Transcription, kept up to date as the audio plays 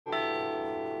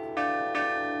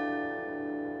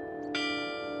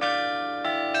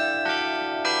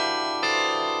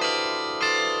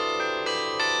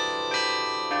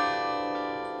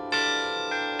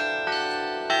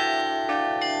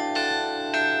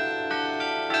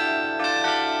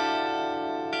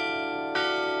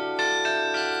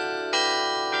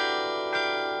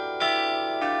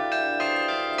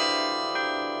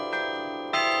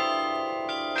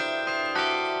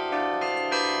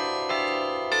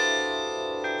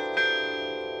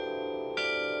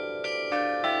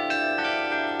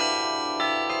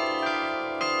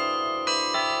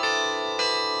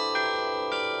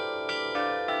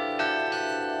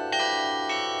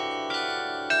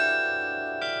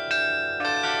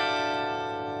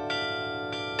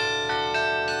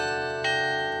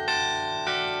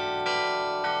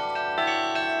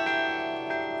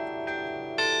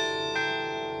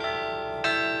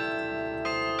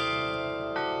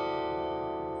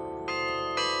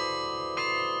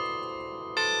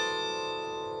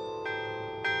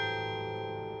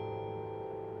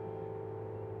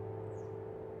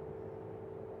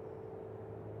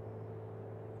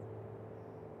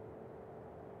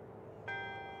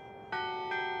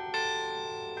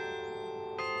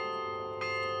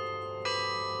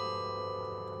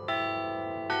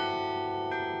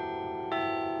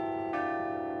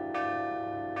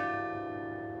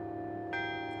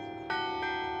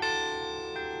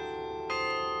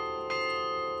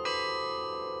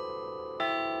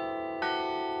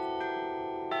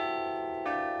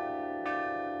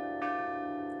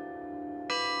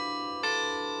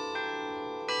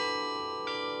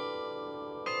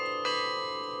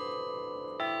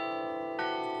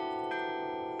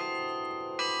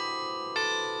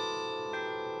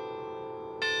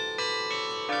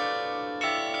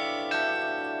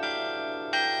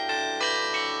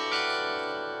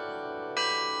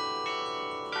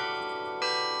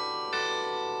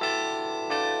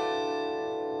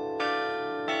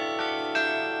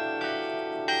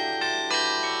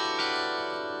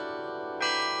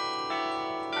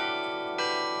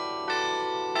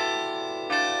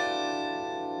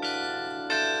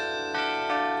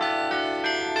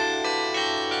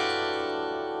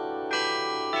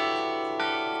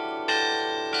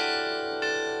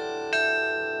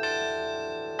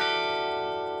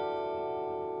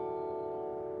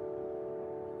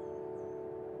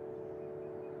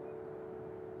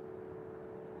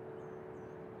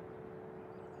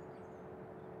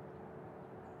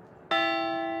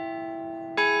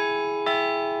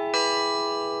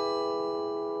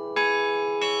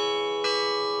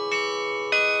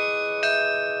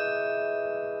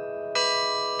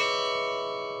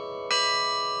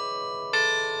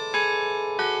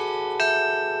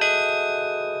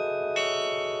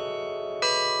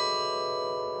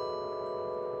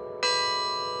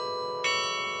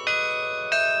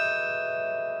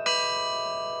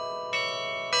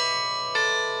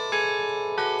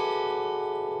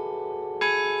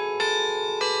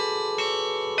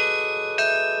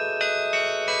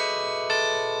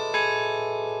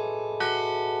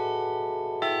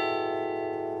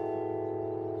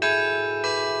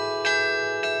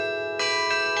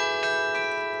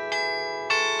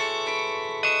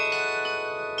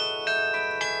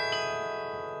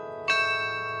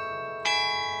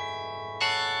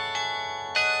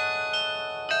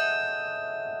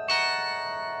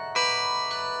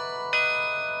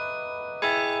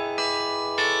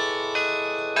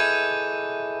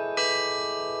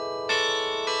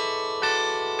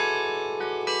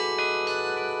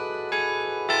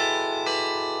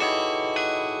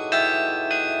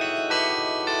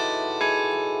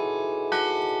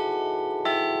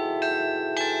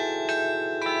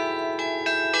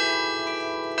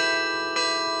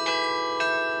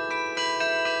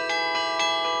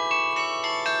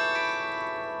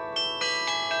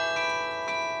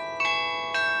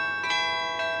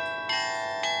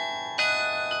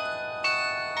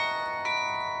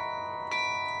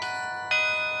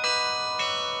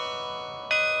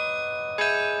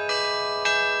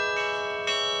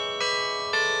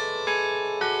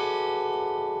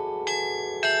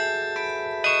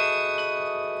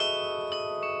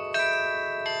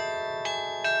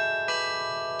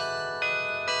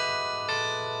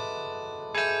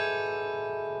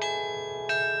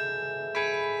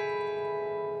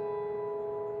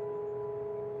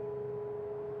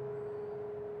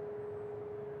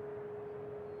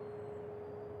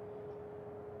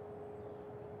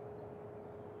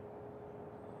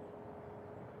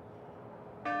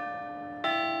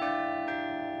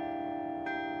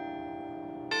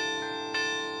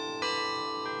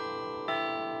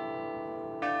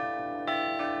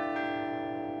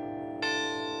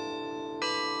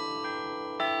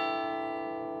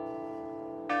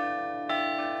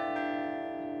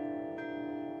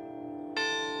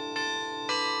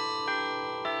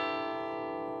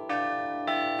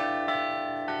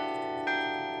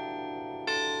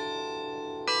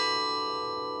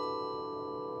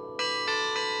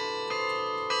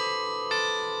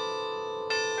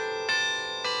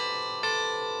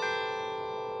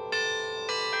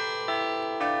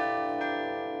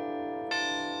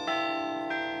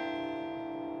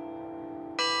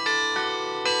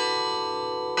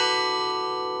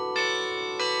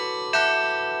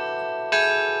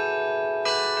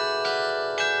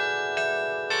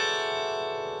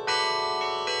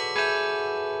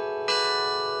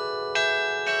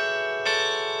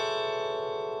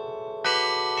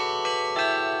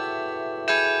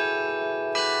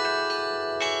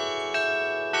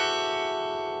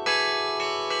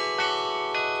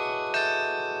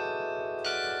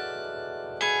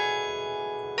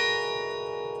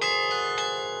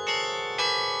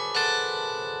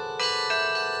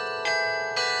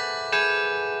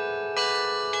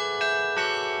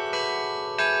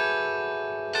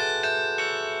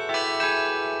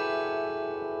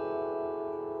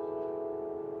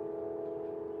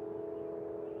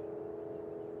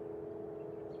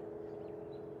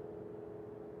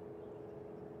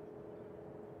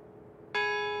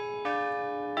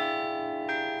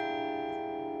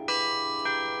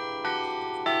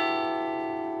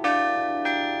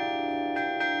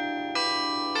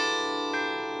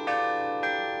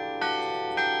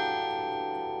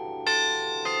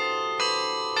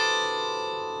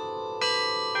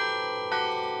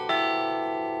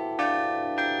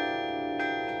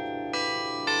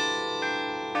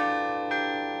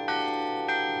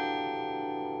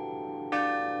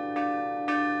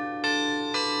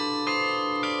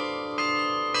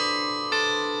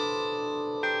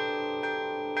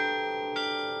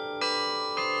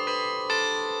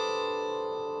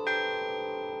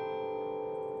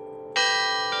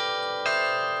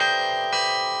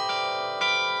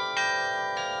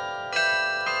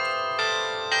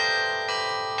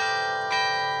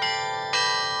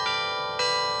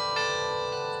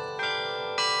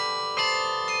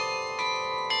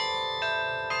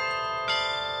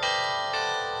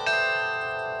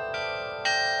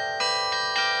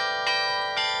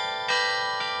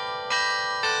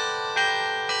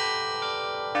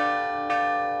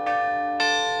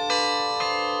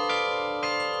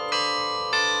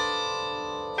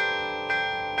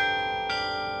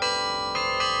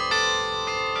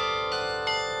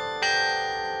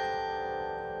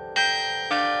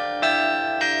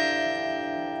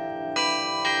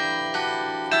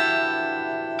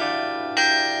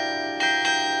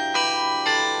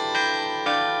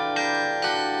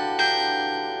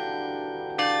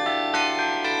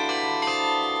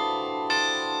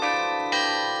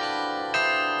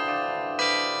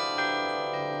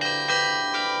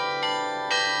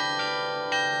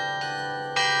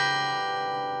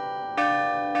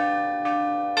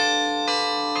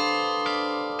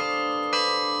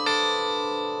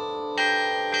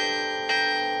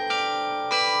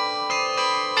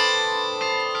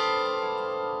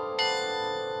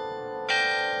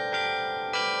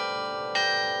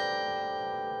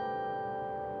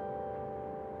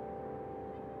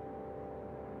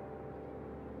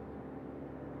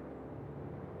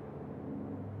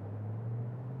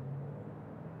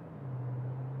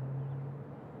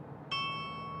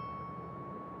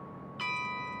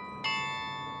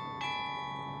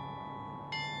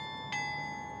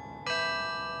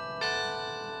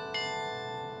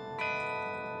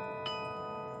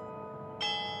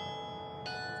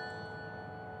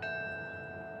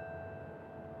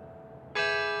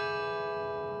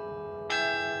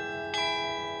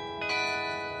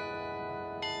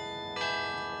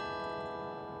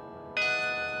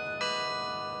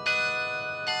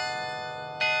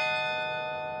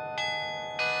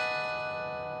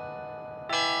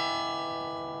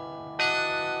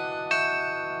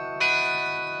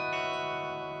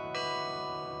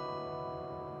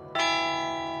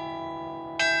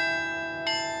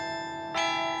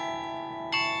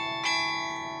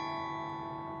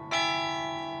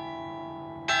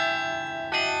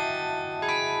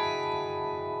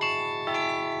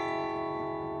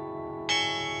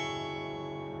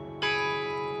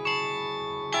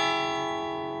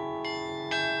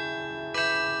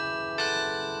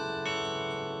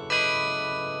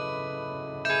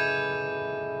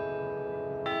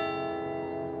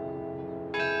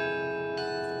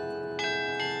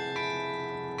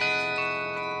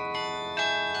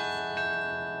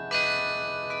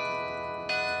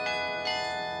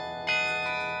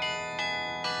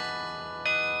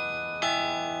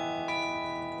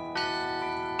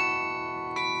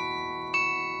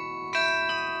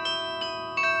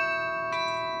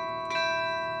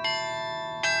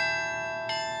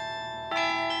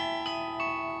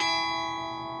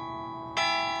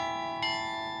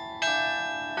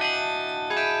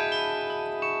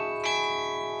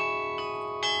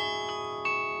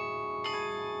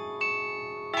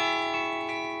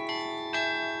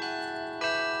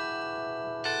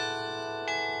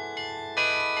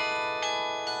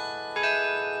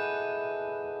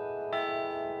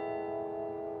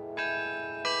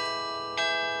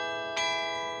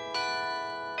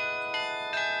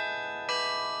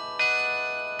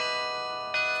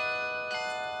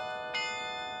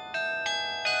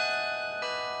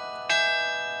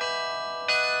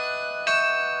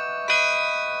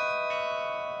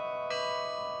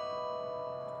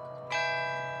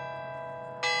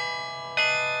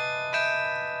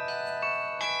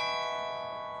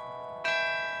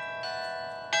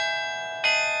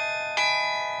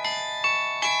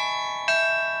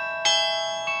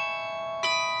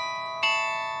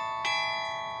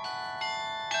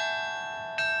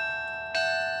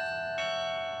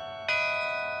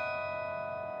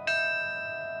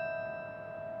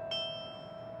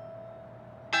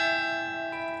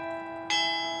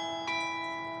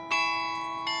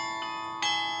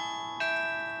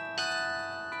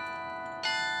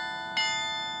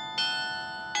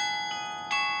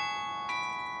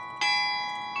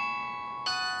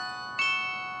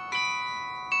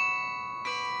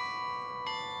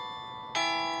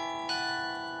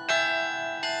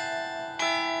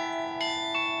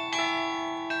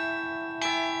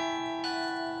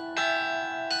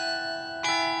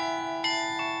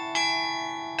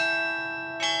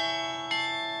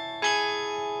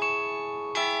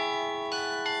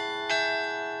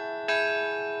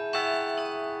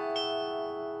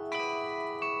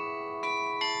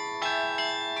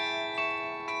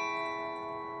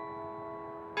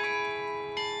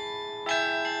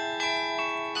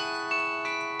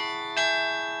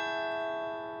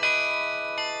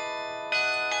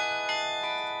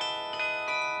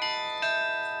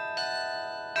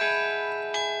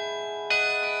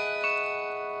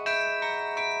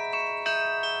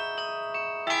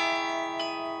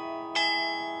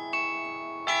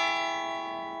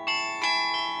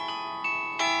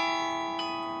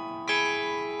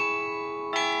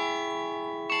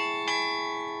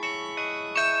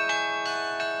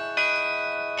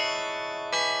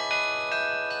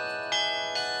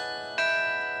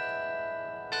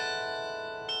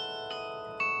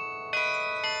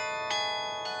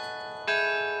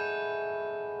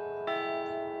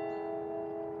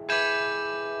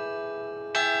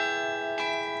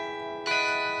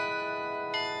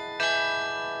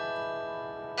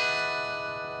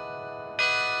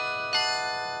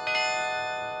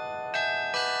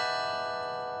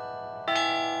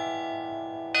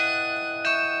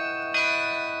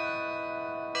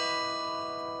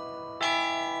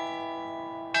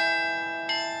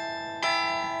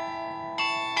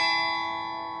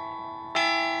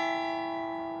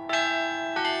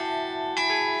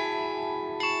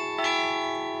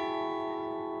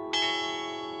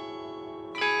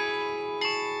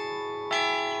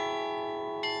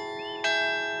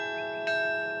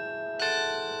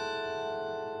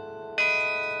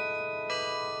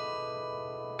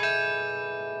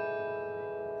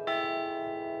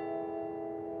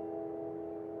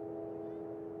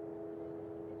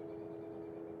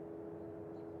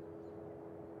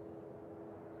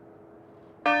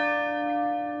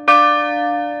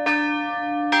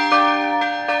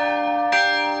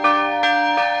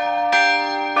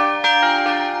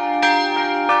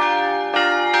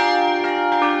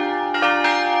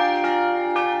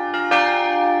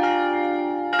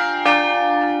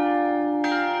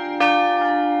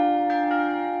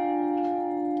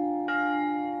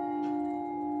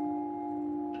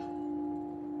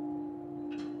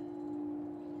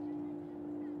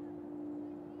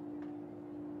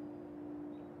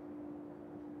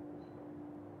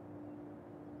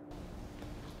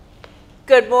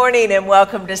Good morning and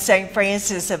welcome to St.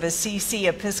 Francis of Assisi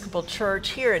Episcopal Church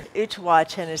here in Ooltewah,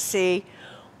 Tennessee.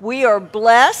 We are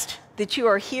blessed that you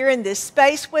are here in this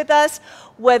space with us,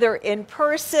 whether in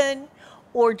person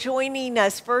or joining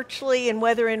us virtually, and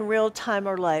whether in real time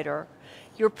or later.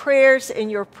 Your prayers and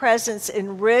your presence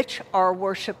enrich our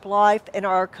worship life and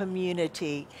our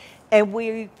community, and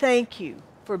we thank you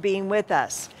for being with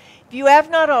us. If you have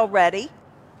not already,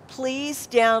 please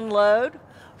download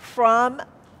from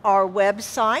our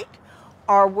website,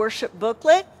 our worship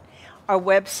booklet. Our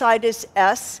website is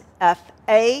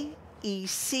sfaec.org,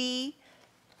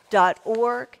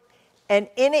 and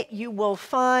in it you will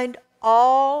find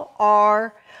all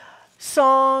our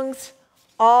songs,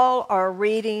 all our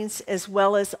readings, as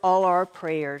well as all our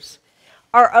prayers.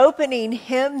 Our opening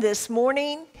hymn this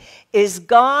morning is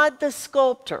God the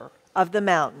Sculptor of the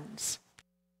Mountains.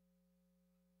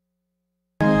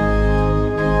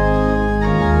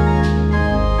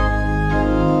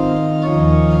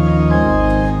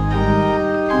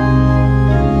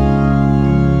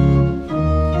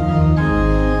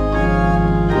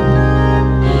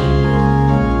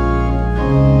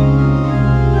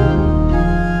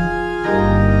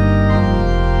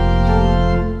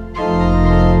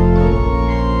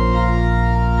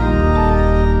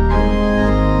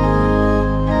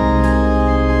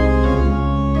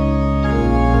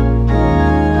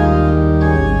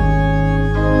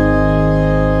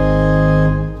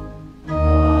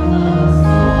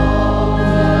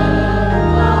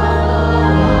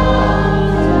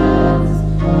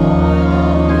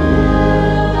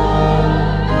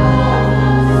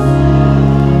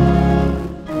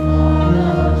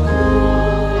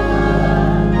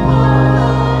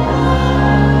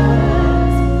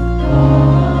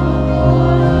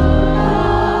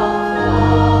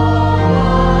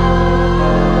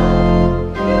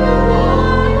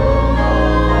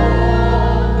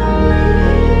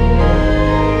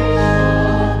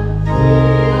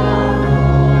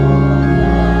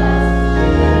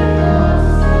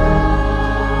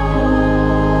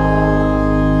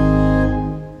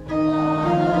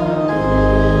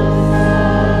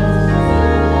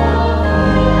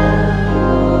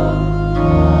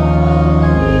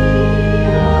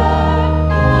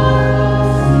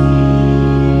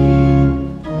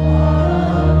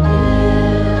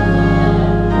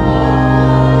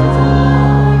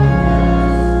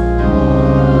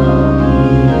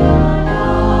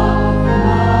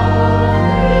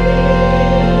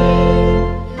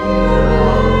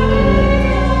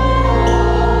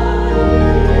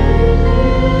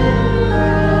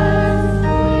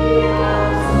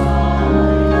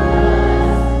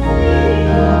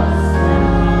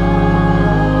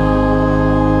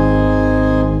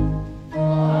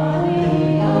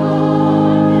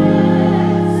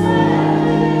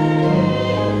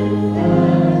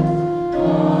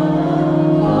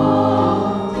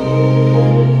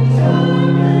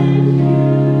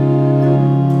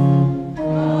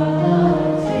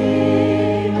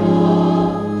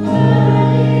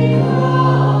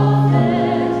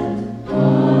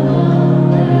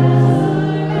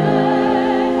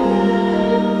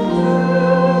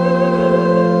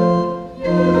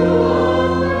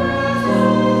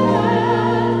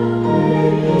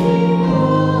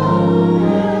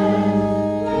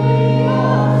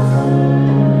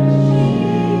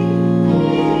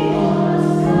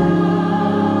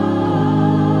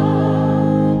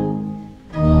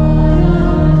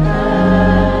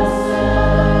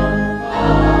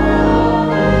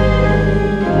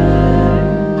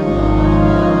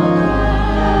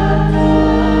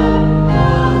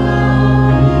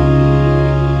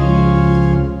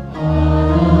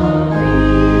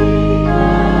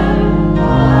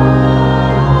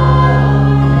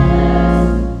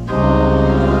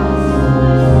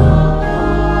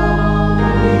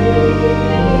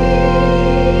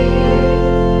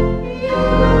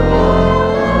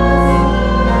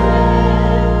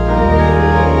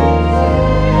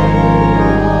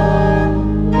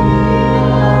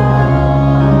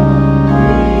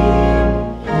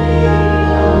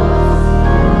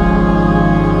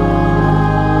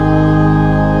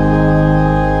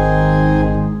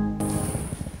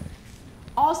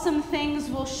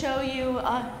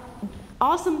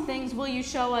 Awesome things will you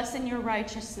show us in your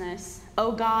righteousness,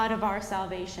 O God of our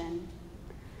salvation.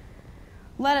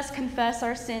 Let us confess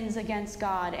our sins against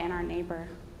God and our neighbor.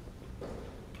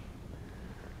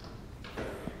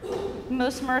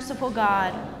 Most merciful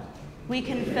God, we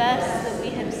confess that we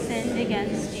have sinned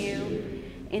against you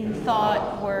in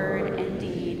thought, word, and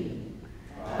deed,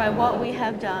 by what we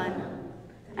have done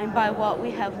and by what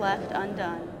we have left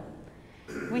undone.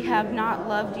 We have not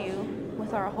loved you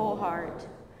with our whole heart.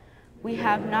 we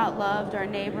have not loved our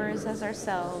neighbors as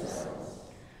ourselves.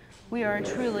 We are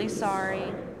truly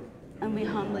sorry, and we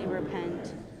humbly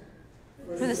repent.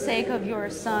 For the sake of your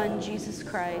Son, Jesus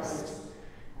Christ,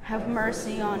 have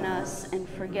mercy on us and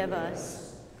forgive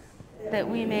us, that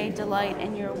we may delight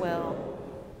in your will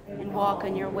and walk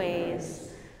in your ways,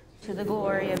 to the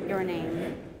glory of your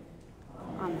name.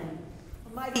 Amen.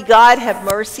 Almighty God, have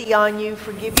mercy on you,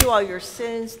 forgive you all your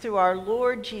sins through our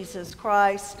Lord Jesus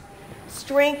Christ,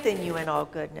 strengthen you in all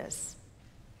goodness.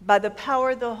 By the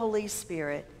power of the Holy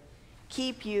Spirit,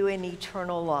 keep you in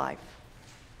eternal life.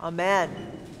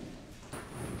 Amen.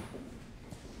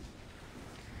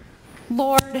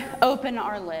 Lord, open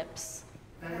our lips,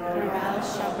 and our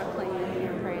mouths shall proclaim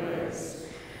your praise.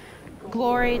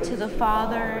 Glory to the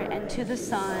Father, and to the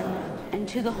Son, and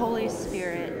to the Holy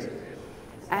Spirit,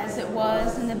 as it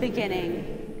was in the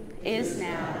beginning, is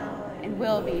now, and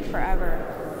will be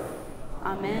forever.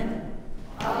 Amen.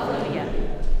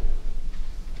 Hallelujah.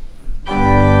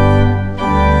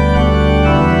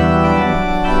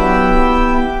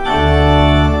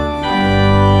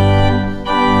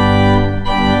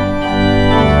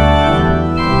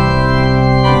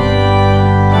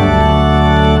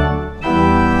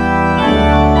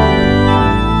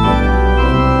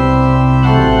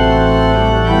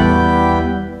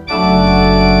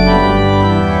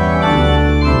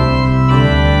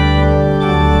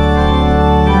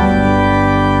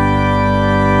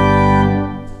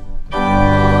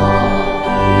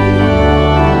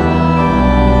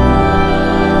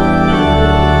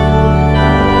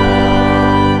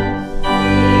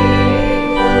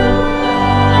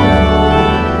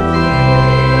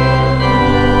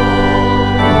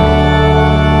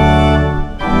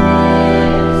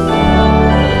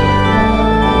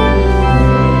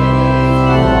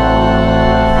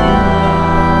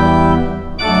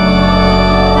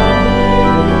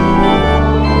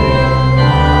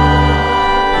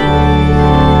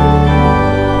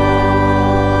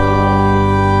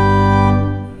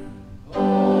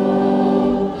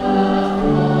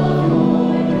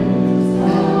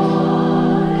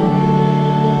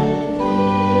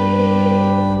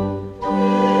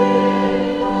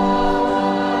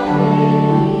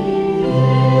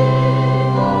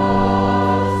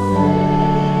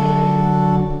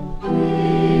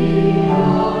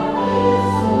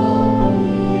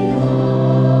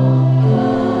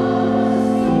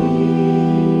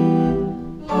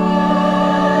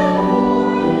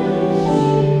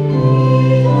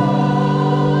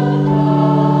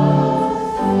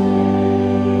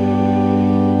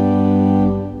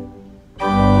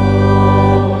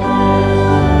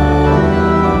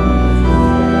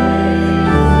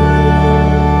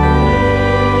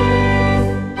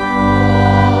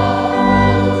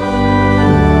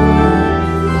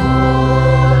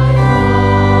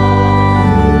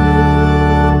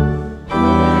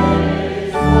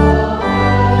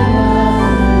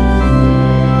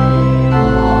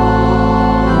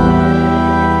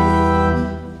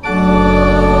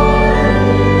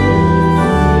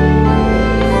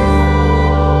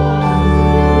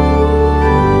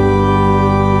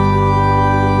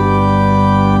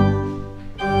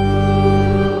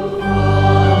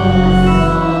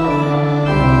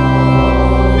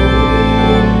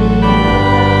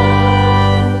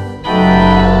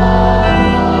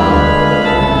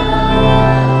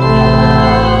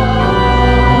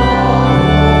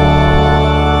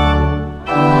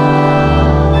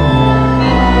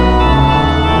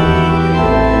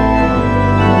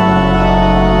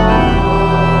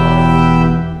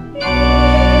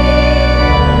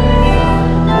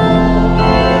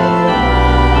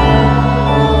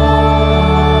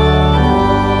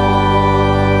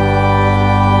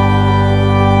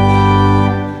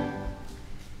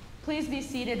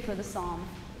 For the psalm.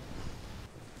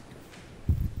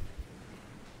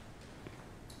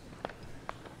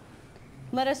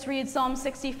 Let us read Psalm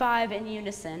 65 in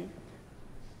unison.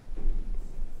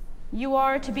 You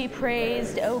are to be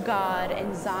praised, O God,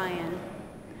 in Zion.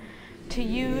 To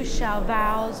you shall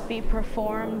vows be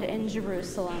performed in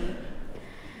Jerusalem.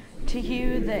 To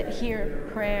you that hear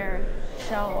prayer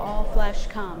shall all flesh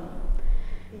come,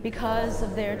 because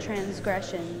of their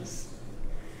transgressions.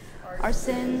 Our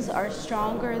sins are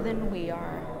stronger than we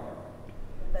are,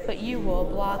 but you will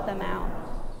blot them out.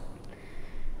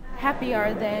 Happy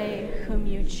are they whom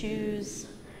you choose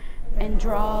and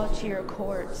draw to your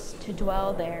courts to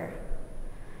dwell there.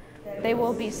 They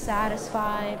will be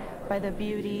satisfied by the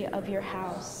beauty of your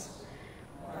house,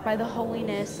 by the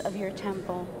holiness of your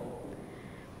temple.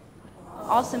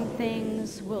 Awesome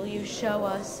things will you show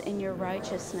us in your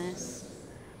righteousness,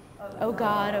 O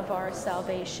God of our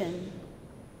salvation.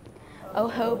 O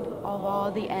hope of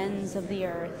all the ends of the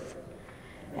earth,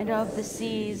 and of the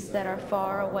seas that are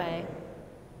far away.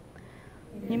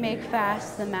 You make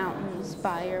fast the mountains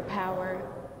by your power.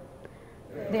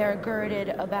 They are girded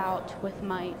about with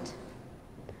might.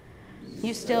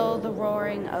 You still the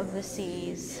roaring of the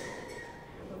seas,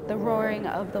 the roaring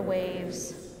of the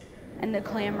waves, and the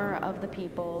clamor of the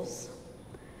peoples.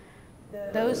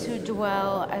 Those who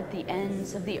dwell at the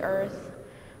ends of the earth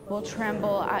will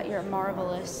tremble at your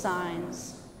marvelous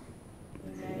signs.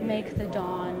 Make the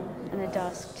dawn and the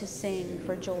dusk to sing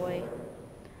for joy.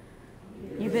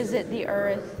 You visit the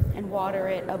earth and water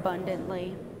it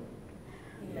abundantly.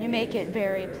 You make it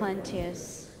very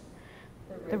plenteous.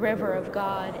 The river of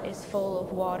God is full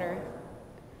of water.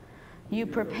 You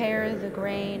prepare the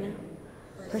grain,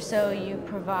 for so you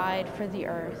provide for the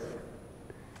earth.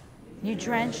 You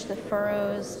drench the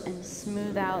furrows and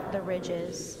smooth out the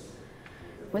ridges.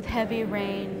 With heavy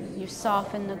rain, you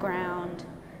soften the ground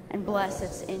and bless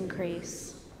its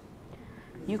increase.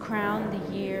 You crown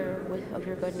the year of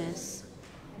your goodness,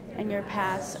 and your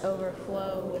paths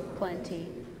overflow with plenty.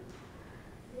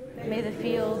 May the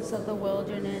fields of the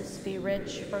wilderness be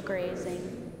rich for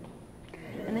grazing,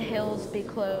 and the hills be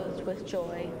clothed with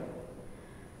joy.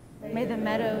 May the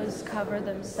meadows cover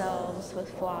themselves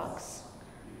with flocks,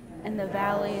 and the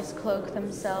valleys cloak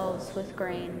themselves with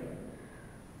grain.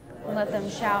 Let them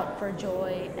shout for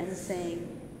joy and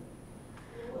sing.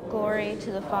 Glory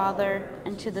to the Father,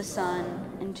 and to the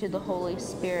Son, and to the Holy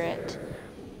Spirit,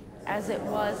 as it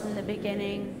was in the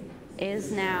beginning,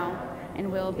 is now,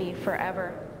 and will be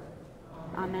forever.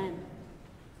 Amen.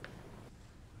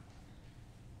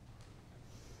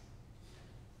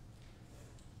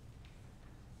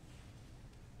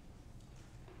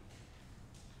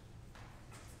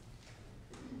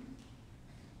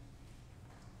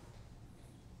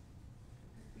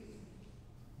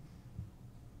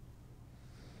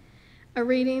 A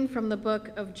reading from the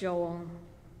book of Joel.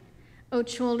 O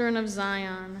children of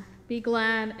Zion, be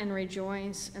glad and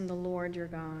rejoice in the Lord your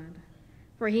God,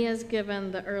 for he has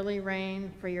given the early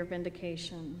rain for your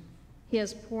vindication. He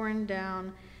has poured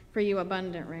down for you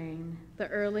abundant rain, the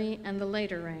early and the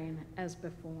later rain as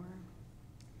before.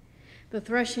 The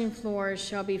threshing floors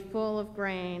shall be full of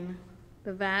grain,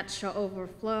 the vats shall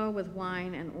overflow with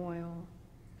wine and oil.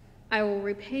 I will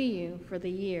repay you for the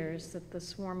years that the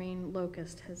swarming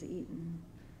locust has eaten.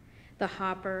 The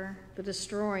hopper, the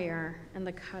destroyer, and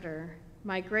the cutter,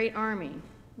 my great army,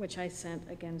 which I sent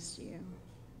against you.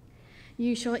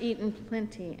 You shall eat in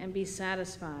plenty and be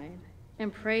satisfied,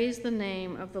 and praise the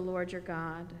name of the Lord your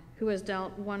God, who has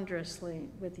dealt wondrously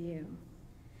with you.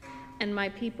 And my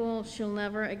people shall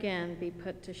never again be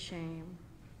put to shame.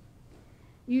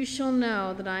 You shall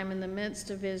know that I am in the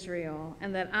midst of Israel,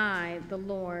 and that I, the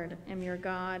Lord, am your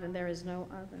God, and there is no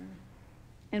other.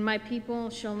 And my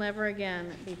people shall never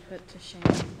again be put to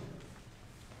shame.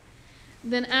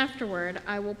 Then afterward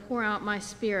I will pour out my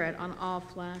spirit on all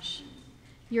flesh.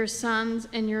 Your sons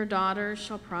and your daughters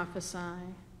shall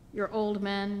prophesy. Your old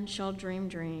men shall dream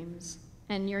dreams,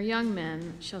 and your young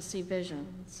men shall see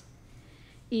visions.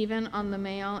 Even on the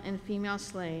male and female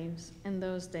slaves in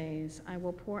those days I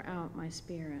will pour out my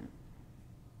spirit.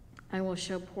 I will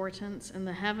show portents in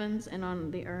the heavens and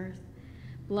on the earth,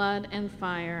 blood and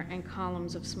fire and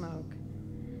columns of smoke.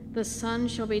 The sun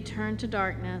shall be turned to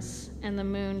darkness and the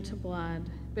moon to blood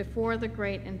before the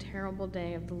great and terrible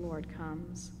day of the Lord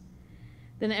comes.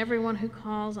 Then everyone who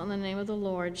calls on the name of the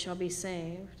Lord shall be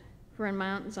saved. For in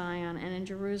Mount Zion and in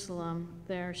Jerusalem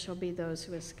there shall be those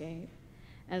who escape,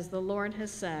 as the Lord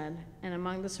has said, and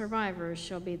among the survivors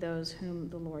shall be those whom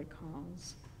the Lord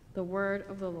calls. The word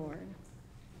of the Lord.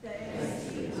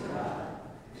 Thanks be to God.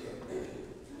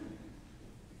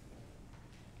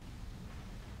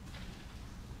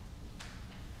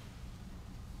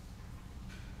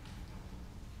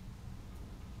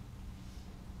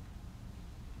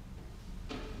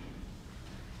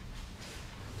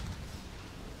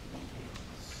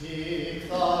 Seek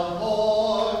the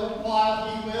Lord while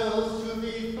he wills to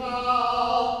be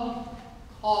found.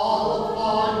 Call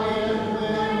upon him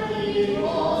when he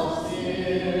draws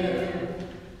near.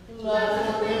 Let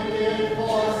the wicked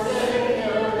forsake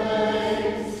their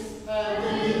ways, and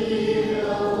the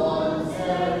evil ones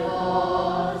their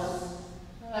thoughts.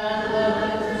 And let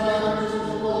them turn to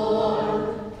the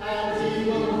Lord, and he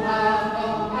will have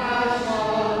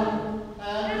compassion,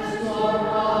 and to our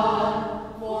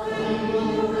God, for he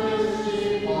will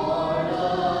richly pardon.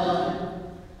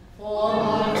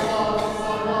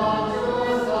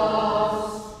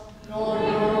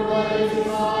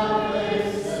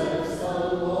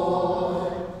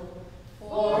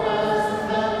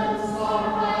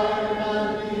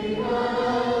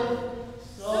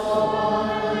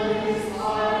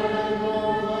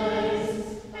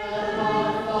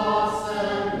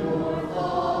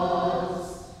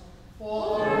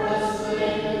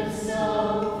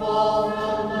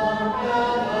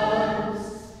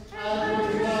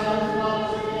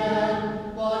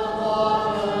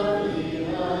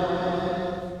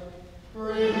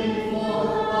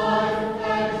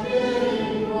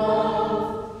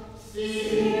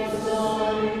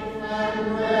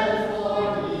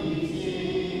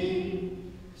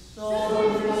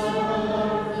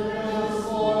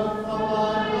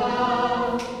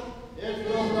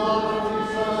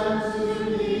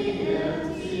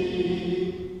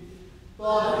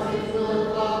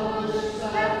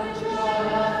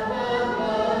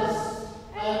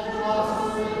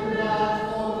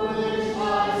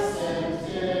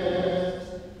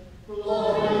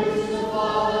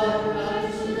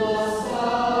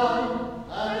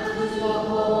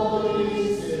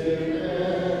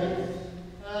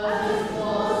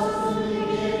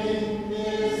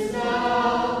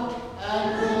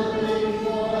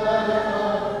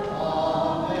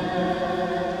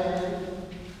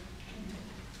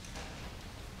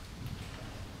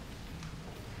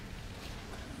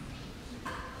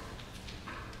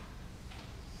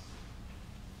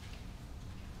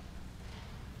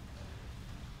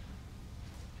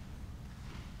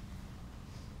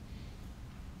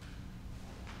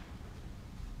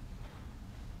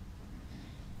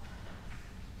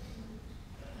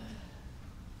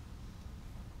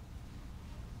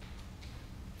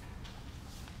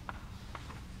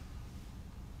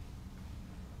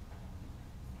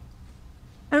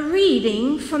 A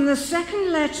reading from the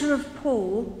second letter of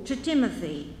Paul to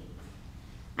Timothy.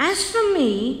 As for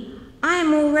me, I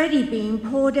am already being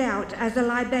poured out as a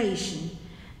libation,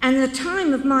 and the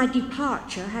time of my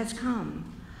departure has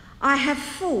come. I have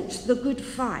fought the good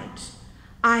fight.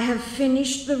 I have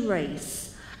finished the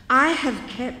race. I have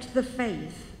kept the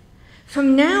faith.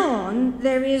 From now on,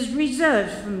 there is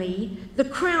reserved for me the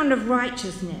crown of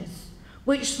righteousness,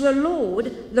 which the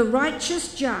Lord, the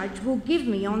righteous judge, will give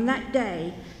me on that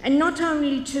day, and not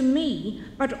only to me,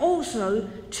 but also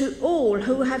to all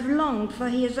who have longed for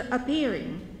his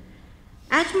appearing.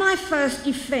 At my first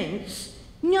defense,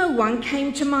 no one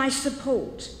came to my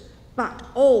support, but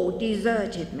all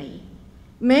deserted me.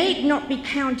 May it not be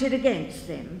counted against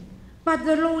them, but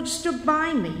the Lord stood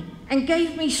by me and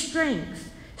gave me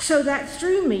strength, so that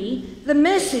through me the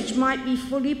message might be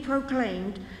fully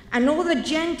proclaimed, and all the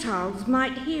Gentiles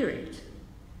might hear it.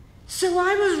 So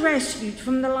I was rescued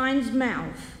from the lion's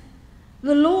mouth.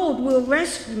 The Lord will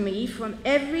rescue me from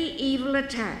every evil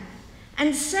attack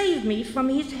and save me from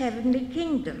his heavenly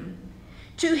kingdom.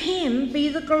 To him be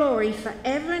the glory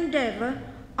forever and ever.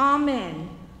 Amen.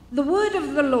 The word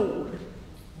of the Lord.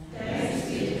 Thanks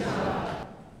be to God.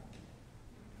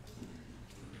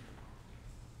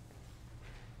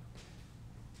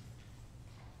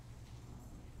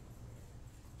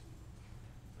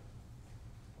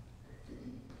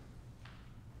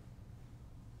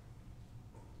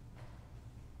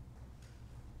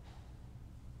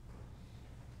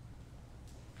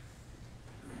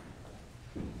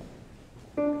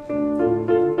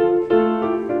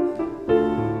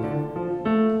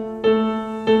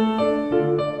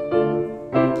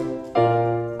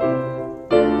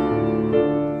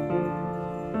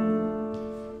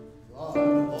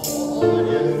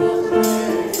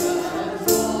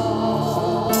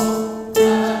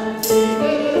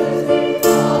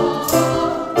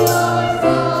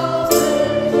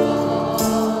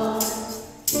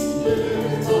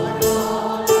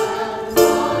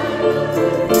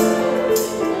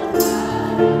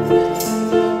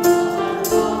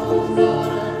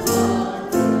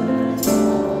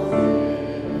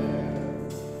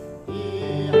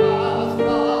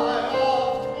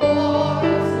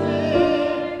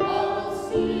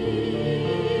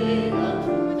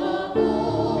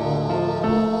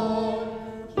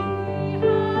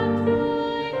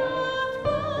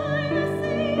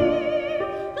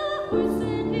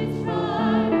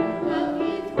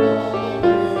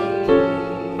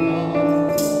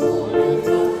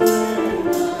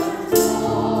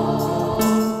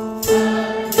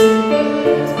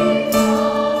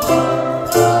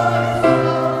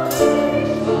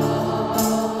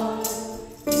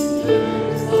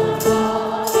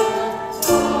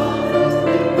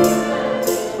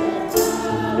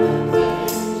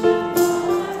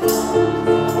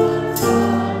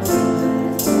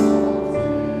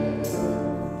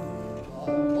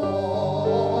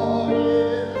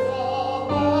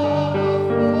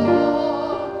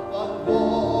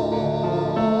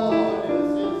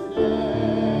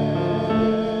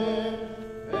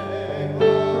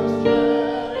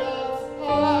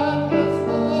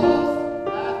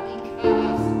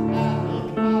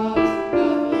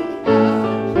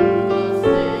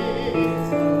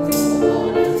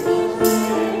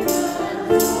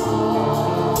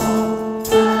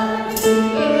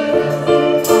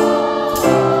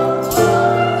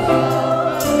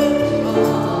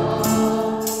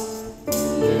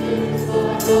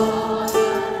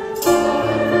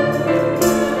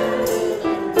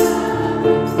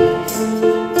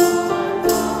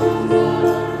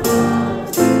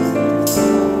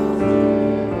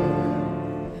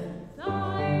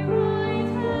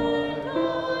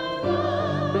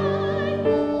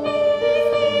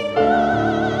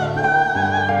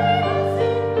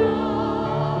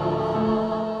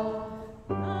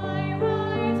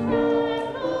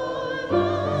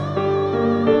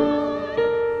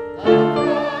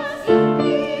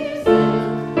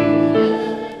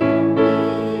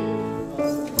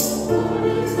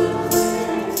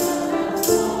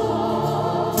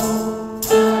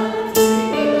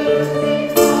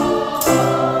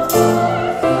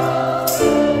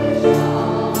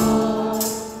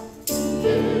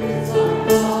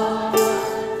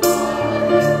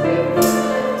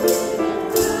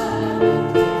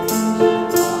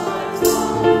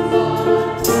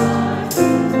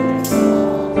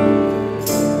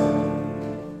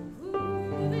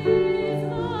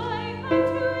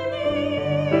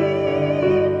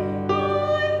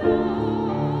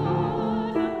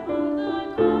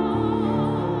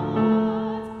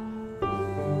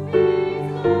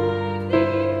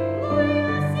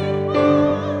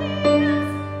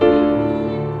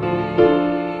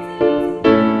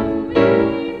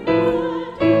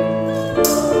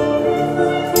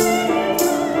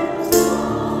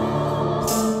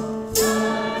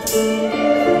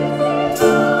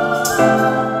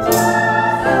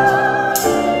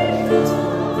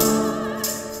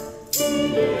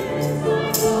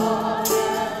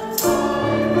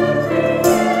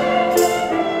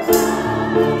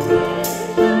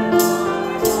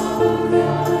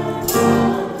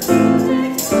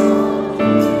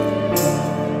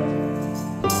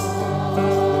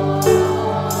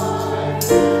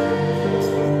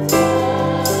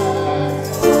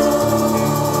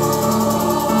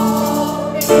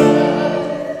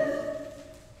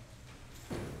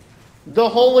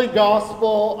 Holy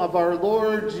Gospel of our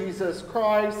Lord Jesus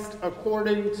Christ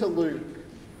according to Luke.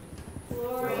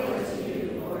 Glory to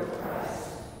you, Lord Christ.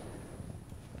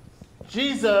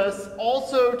 Jesus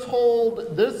also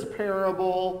told this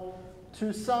parable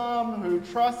to some who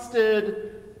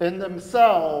trusted in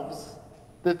themselves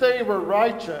that they were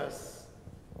righteous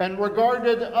and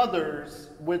regarded others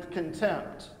with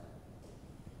contempt.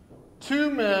 2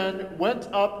 men went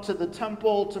up to the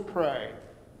temple to pray,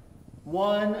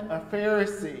 one a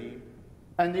Pharisee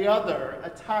and the other a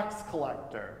tax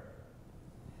collector.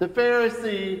 The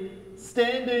Pharisee,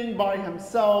 standing by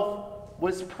himself,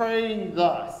 was praying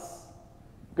thus: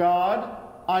 God,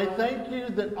 I thank you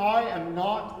that I am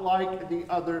not like the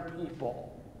other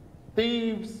people,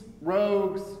 thieves,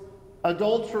 rogues,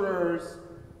 adulterers,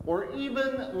 or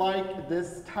even like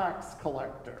this tax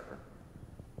collector.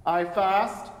 I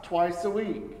fast twice a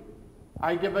week.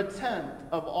 I give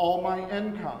 1/10 of all my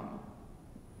income.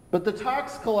 But the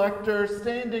tax collector,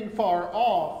 standing far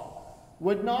off,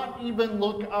 would not even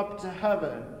look up to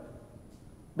heaven,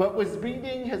 but was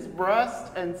beating his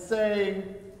breast and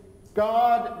saying,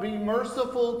 God, be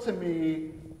merciful to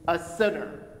me, a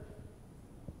sinner.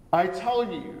 I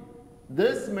tell you,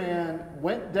 this man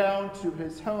went down to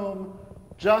his home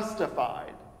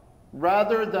justified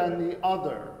rather than the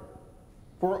other.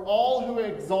 For all who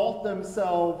exalt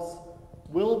themselves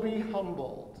will be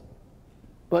humbled,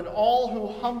 but all who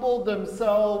humble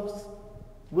themselves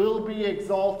will be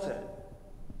exalted.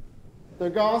 The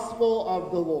Gospel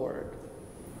of the Lord.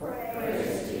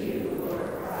 Praise to you,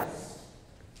 Lord Christ.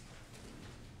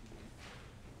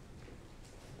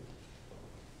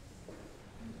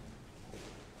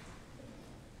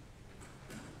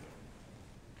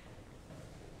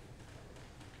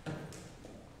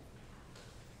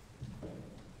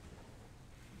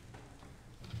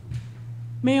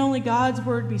 May only God's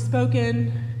word be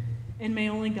spoken, and may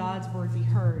only God's word be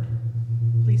heard.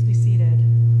 Please be seated.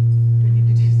 Do I need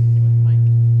to do something with the mic?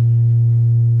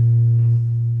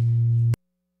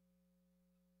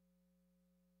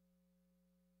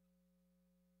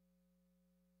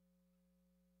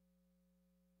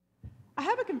 I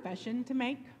have a confession to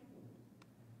make.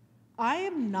 I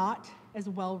am not as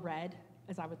well read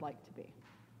as I would like to be.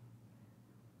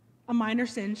 A minor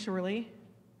sin, surely.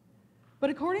 But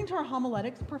according to our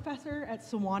homiletics professor at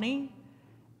Sewanee,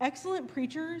 excellent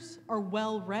preachers are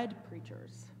well-read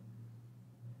preachers.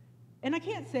 And I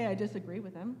can't say I disagree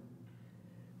with him.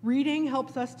 Reading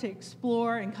helps us to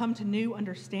explore and come to new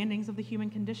understandings of the human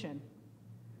condition.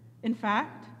 In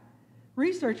fact,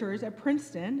 researchers at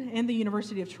Princeton and the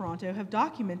University of Toronto have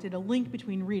documented a link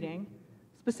between reading,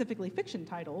 specifically fiction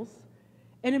titles,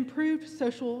 and improved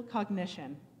social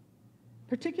cognition,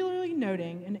 particularly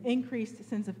noting an increased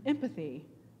sense of empathy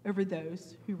over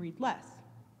those who read less.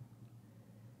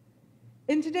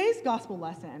 In today's gospel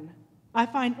lesson, I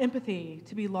find empathy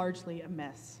to be largely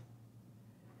amiss.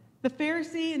 The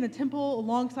Pharisee in the temple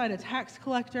alongside a tax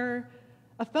collector,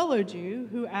 a fellow Jew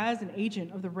who, as an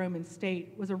agent of the Roman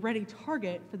state, was a ready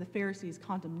target for the Pharisees'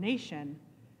 condemnation,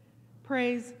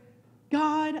 prays,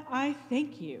 God, I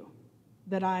thank you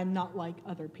that I am not like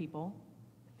other people,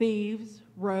 thieves,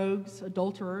 rogues,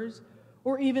 adulterers,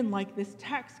 or even like this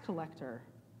tax collector.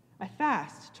 I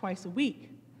fast twice a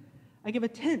week. I give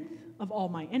 1/10 of all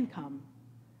my income.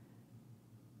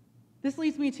 This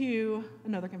leads me to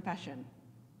another confession.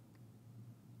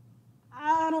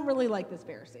 I don't really like this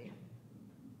Pharisee.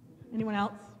 Anyone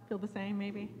else feel the same,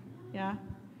 maybe? Yeah?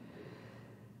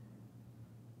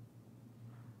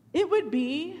 It would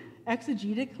be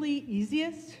exegetically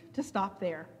easiest to stop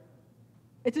there.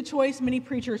 It's a choice many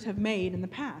preachers have made in the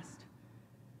past.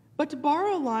 But to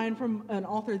borrow a line from an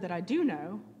author that I do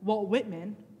know, Walt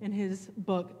Whitman, in his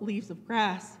book Leaves of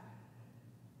Grass,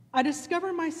 I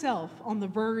discover myself on the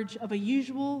verge of a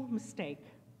usual mistake.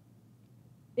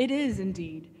 It is,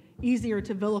 indeed, easier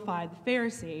to vilify the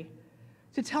Pharisee,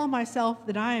 to tell myself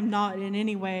that I am not in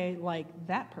any way like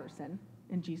that person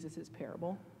in Jesus'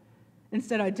 parable,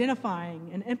 instead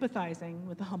identifying and empathizing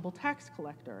with the humble tax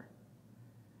collector.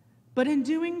 But in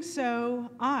doing so,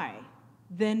 I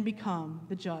then become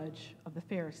the judge of the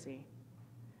Pharisee.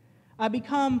 I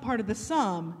become part of the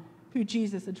sum who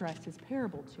Jesus addressed his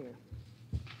parable to.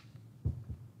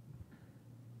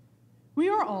 We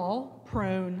are all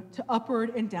prone to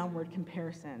upward and downward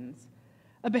comparisons,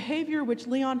 a behavior which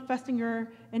Leon Festinger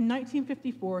in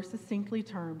 1954 succinctly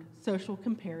termed social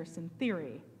comparison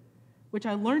theory, which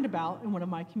I learned about in one of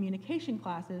my communication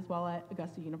classes while at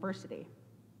Augusta University.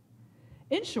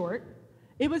 In short,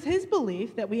 it was his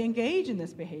belief that we engage in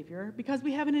this behavior because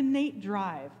we have an innate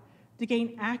drive to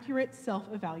gain accurate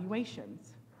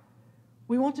self-evaluations.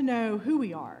 We want to know who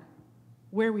we are,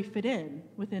 where we fit in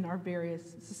within our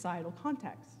various societal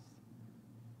contexts.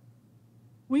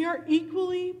 We are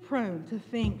equally prone to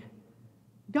think,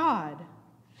 God,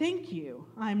 thank you,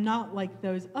 I'm not like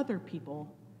those other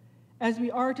people, as we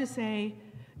are to say,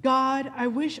 God, I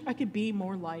wish I could be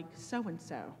more like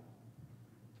so-and-so,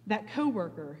 that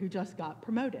coworker who just got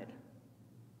promoted,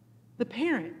 the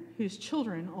parent whose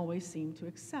children always seem to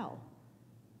excel,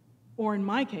 or in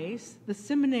my case, the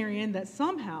seminarian that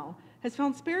somehow has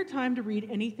found spare time to read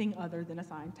anything other than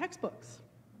assigned textbooks.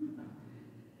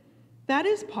 That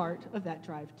is part of that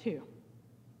drive too.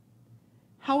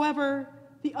 However,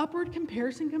 the upward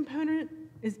comparison component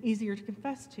is easier to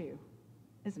confess to,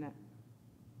 isn't it?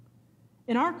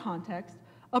 In our context,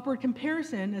 upward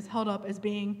comparison is held up as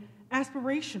being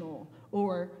aspirational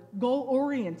or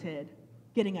goal-oriented,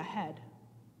 getting ahead.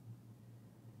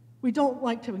 We don't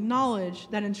like to acknowledge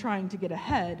that in trying to get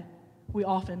ahead, we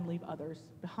often leave others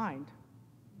behind.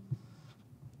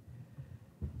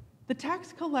 The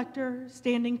tax collector,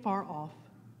 standing far off,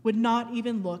 would not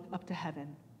even look up to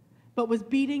heaven, but was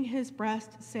beating his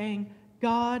breast, saying,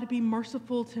 God, be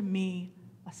merciful to me,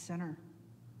 a sinner.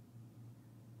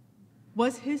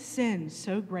 Was his sin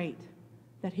so great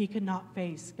that he could not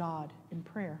face God in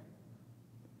prayer?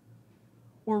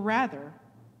 Or rather,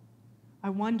 I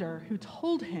wonder who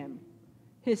told him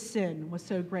his sin was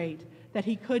so great that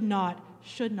he could not,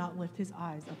 should not lift his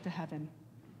eyes up to heaven.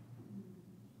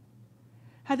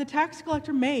 Had the tax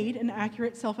collector made an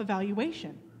accurate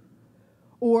self-evaluation?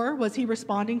 Or was he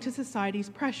responding to society's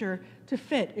pressure to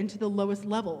fit into the lowest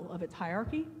level of its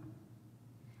hierarchy?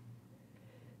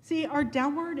 See, our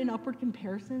downward and upward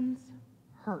comparisons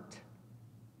hurt.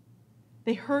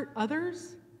 They hurt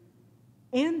others,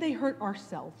 and they hurt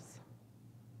ourselves.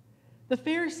 The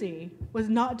Pharisee was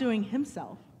not doing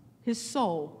himself, his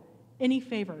soul, any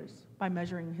favors by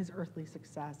measuring his earthly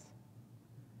success.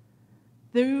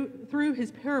 Through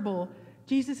his parable,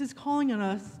 Jesus is calling on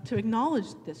us to acknowledge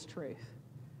this truth.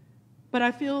 But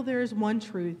I feel there is one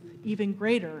truth even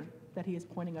greater that he is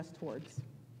pointing us towards.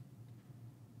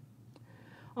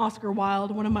 Oscar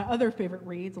Wilde, one of my other favorite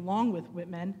reads, along with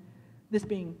Whitman, this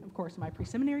being, of course, my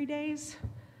pre-seminary days,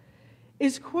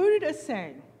 is quoted as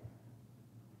saying,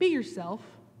 "Be yourself,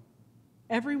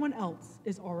 everyone else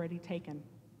is already taken."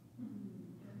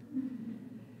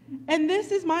 And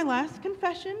this is my last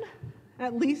confession,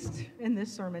 at least in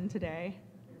this sermon today.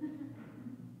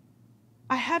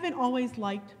 I haven't always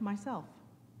liked myself.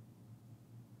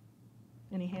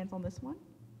 Any hands on this one?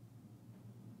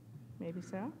 Maybe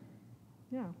so.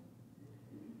 Yeah.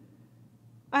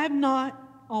 I have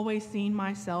not always seen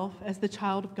myself as the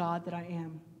child of God that I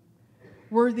am,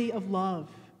 worthy of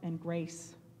love and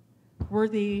grace,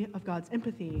 worthy of God's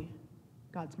empathy,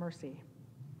 God's mercy.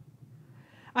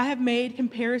 I have made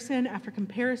comparison after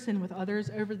comparison with others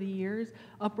over the years,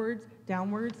 upwards,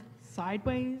 downwards,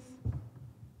 sideways,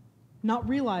 not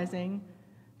realizing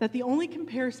that the only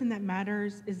comparison that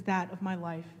matters is that of my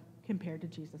life compared to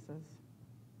Jesus's.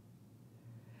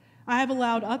 I have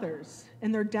allowed others,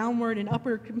 in their downward and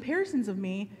upward comparisons of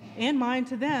me and mine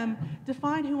to them,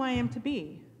 define who I am to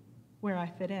be, where I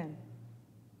fit in.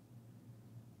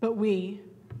 But we,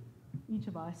 each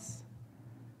of us,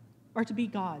 are to be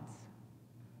God's.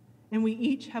 And we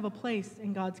each have a place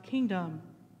in God's kingdom,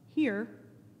 here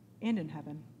and in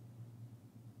heaven.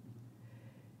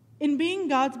 In being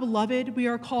God's beloved, we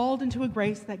are called into a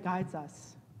grace that guides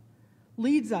us,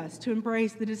 leads us to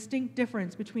embrace the distinct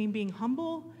difference between being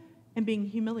humble and being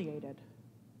humiliated.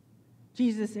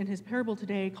 Jesus, in his parable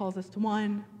today, calls us to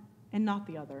one and not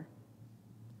the other.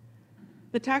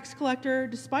 The tax collector,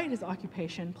 despite his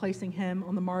occupation placing him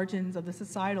on the margins of the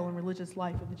societal and religious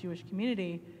life of the Jewish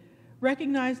community,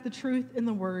 recognized the truth in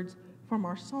the words from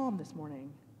our psalm this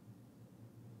morning.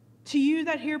 To you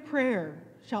that hear prayer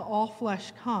shall all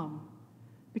flesh come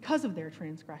because of their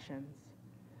transgressions.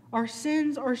 Our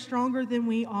sins are stronger than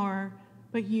we are,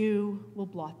 but you will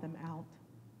blot them out.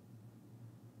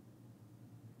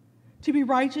 To be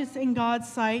righteous in God's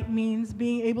sight means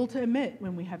being able to admit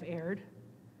when we have erred,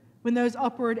 when those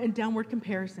upward and downward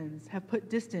comparisons have put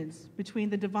distance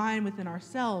between the divine within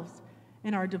ourselves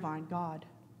and our divine God.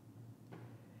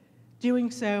 Doing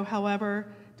so,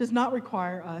 however, does not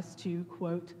require us to,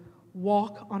 quote,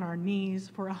 walk on our knees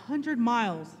for 100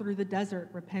 miles through the desert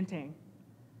repenting,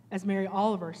 as Mary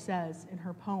Oliver says in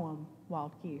her poem,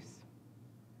 Wild Geese.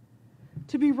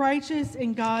 To be righteous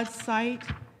in God's sight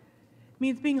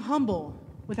means being humble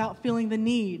without feeling the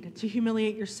need to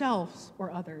humiliate yourselves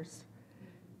or others,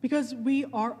 because we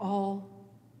are all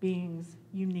beings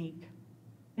unique,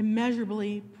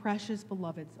 immeasurably precious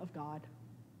beloveds of God.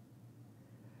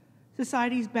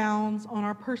 Society's bounds on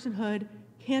our personhood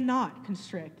cannot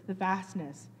constrict the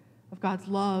vastness of God's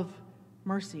love,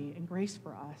 mercy, and grace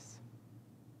for us.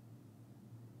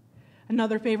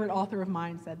 Another favorite author of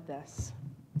mine said this: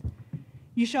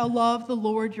 "You shall love the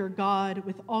Lord your God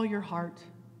with all your heart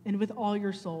and with all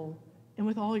your soul and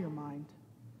with all your mind.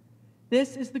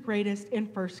 This is the greatest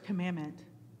and first commandment.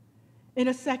 And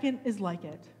a second is like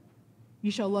it.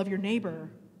 You shall love your neighbor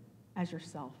as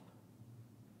yourself."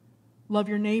 Love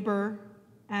your neighbor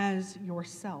as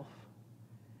yourself.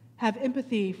 Have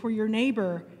empathy for your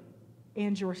neighbor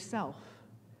and yourself.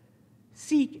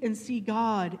 Seek and see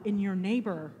God in your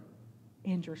neighbor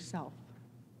and yourself.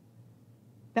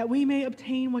 That we may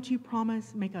obtain what you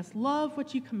promise, make us love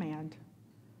what you command.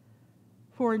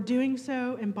 For in doing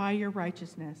so and by your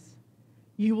righteousness,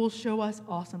 you will show us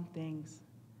awesome things.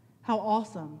 How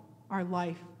awesome our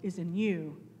life is in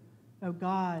you, O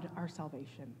God, our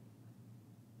salvation.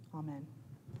 Amen.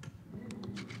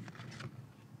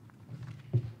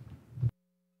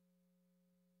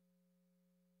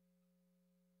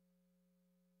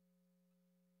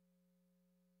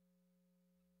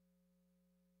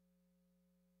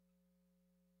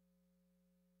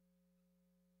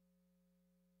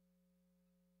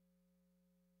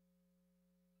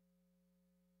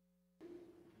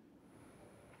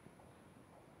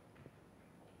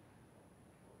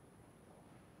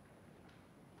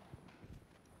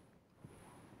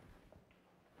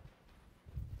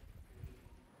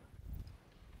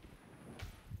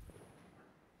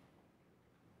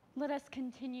 Let us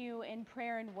continue in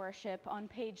prayer and worship on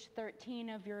page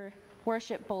 13 of your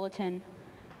worship bulletin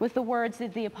with the words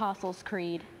of the Apostles'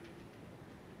 Creed.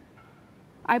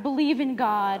 I believe in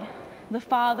God, the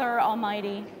Father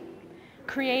Almighty,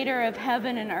 creator of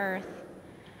heaven and earth.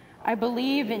 I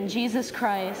believe in Jesus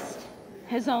Christ,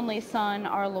 his only Son,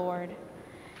 our Lord.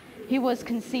 He was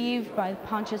conceived by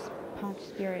Pontius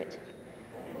Pilate,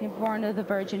 born of the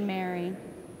Virgin Mary.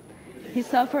 He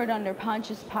suffered under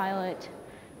Pontius Pilate,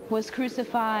 was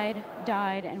crucified,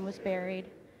 died, and was buried.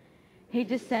 He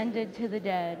descended to the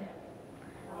dead.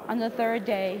 On the third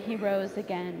day, he rose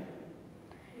again.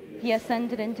 He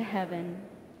ascended into heaven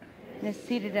and is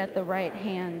seated at the right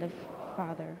hand of the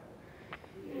Father.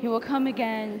 He will come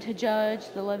again to judge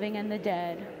the living and the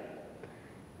dead.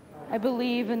 I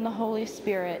believe in the Holy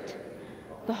Spirit,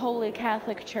 the Holy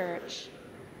Catholic Church,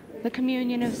 the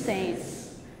communion of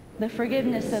saints, the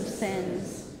forgiveness of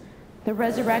sins, the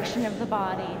resurrection of the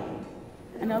body,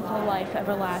 and of the life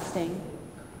everlasting.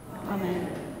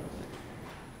 Amen.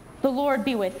 The Lord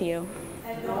be with you.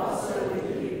 And also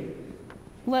with you.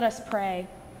 Let us pray.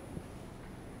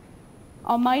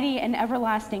 Almighty and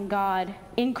everlasting God,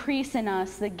 increase in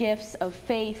us the gifts of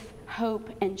faith, hope,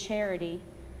 and charity,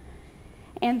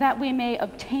 and that we may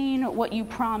obtain what you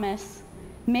promise,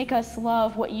 make us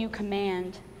love what you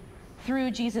command,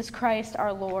 through Jesus Christ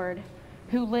our Lord,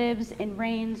 who lives and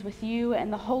reigns with you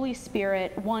and the Holy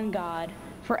Spirit, one God,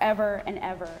 forever and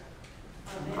ever.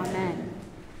 Amen. Amen.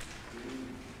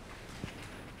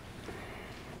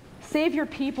 Save your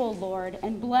people, Lord,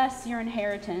 and bless your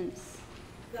inheritance.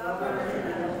 Govern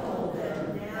and uphold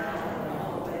them now and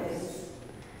always.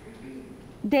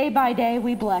 Day by day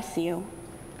we bless you.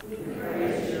 We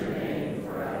praise your name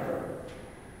forever.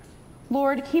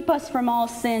 Lord, keep us from all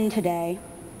sin today.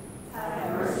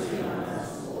 Have mercy on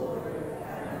us, Lord.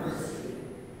 Have mercy.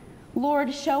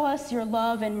 Lord, show us your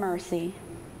love and mercy.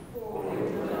 For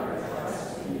we put our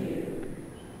trust in you.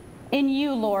 In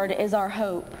you, Lord, is our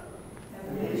hope.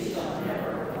 And we shall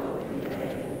never hope in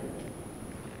vain.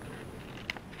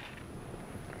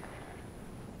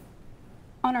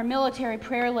 On our military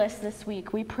prayer list this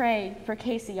week, we pray for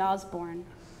Casey Osborne.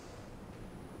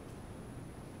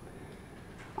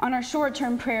 On our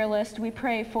short-term prayer list, we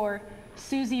pray for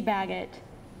Susie Baggett,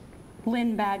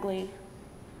 Lynn Bagley,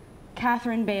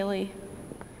 Catherine Bailey,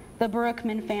 the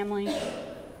Brookman family,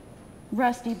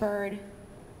 Rusty Bird,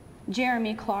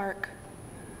 Jeremy Clark,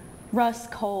 Russ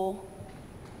Cole,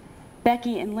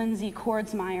 Becky and Lindsay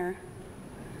Kordsmeyer,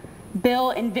 Bill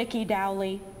and Vicki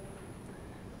Dowley,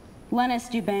 Lennis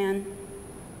Duban,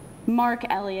 Mark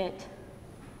Elliott,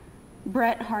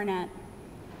 Brett Harnett,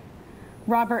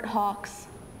 Robert Hawks,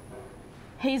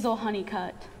 Hazel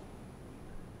Honeycutt,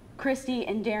 Christy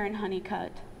and Darren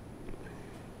Honeycutt,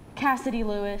 Cassidy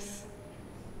Lewis,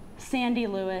 Sandy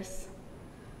Lewis,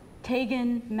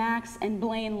 Tegan, Max, and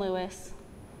Blaine Lewis,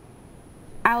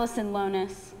 Allison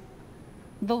Lonis,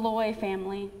 the Loy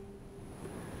family,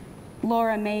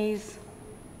 Laura Mays,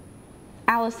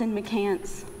 Allison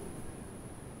McCants,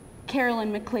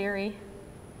 Carillon McCleary,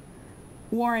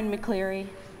 Warren McCleary,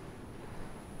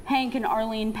 Hank and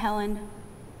Arlene Pelland,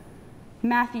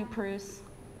 Matthew Pruce,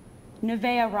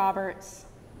 Nevaeh Roberts,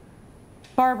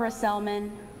 Barbara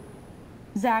Selman,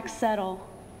 Zach Settle,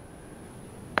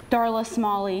 Darla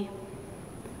Smalley,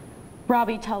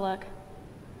 Robbie Tulloch,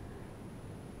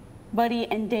 Buddy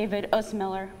and David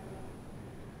Usmiller,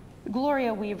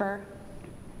 Gloria Weaver,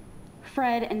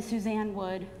 Fred and Suzanne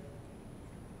Wood,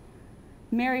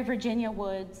 Mary Virginia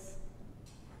Woods,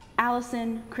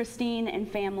 Allison, Christine and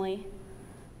family,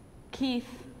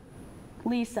 Keith,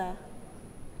 Lisa,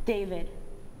 David,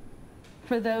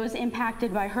 for those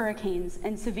impacted by hurricanes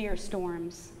and severe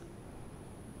storms.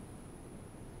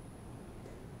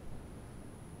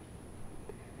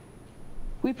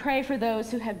 We pray for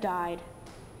those who have died,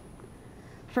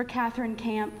 for Catherine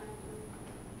Camp,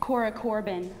 Cora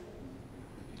Corbin,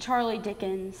 Charlie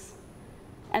Dickens,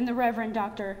 and the Reverend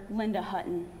Dr. Linda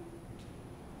Hutton.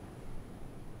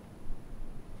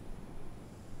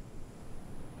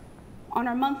 On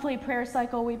our monthly prayer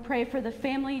cycle, we pray for the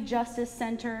Family Justice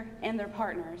Center and their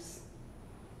partners.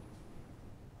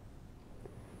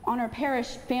 On our parish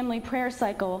family prayer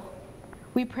cycle,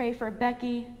 we pray for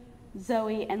Becky,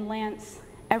 Zoe, and Lance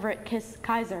Everett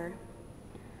Kaiser,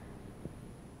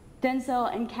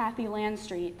 Denzel and Kathy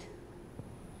Landstreet,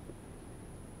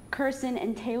 Kirsten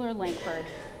and Taylor Lankford.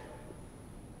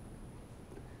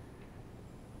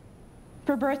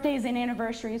 For birthdays and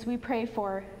anniversaries, we pray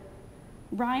for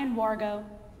Ryan Wargo,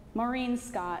 Maureen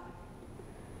Scott,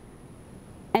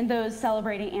 and those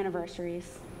celebrating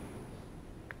anniversaries.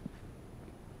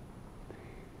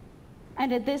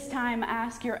 And at this time,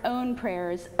 ask your own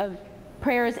prayers,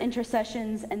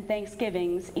 intercessions, and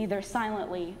thanksgivings, either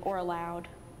silently or aloud.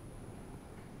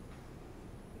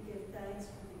 We give thanks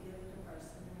for the gift of our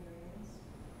seminarians,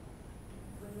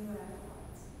 when you have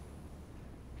thoughts.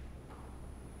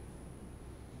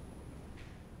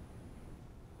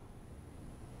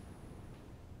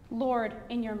 Lord,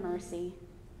 in your mercy,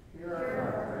 Hear our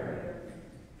prayer.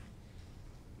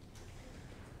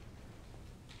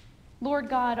 Lord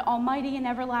God, almighty and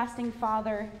everlasting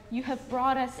Father, you have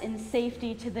brought us in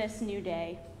safety to this new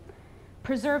day.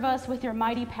 Preserve us with your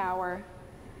mighty power,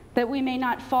 that we may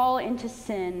not fall into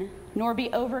sin, nor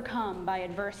be overcome by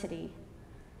adversity.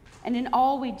 And in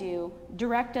all we do,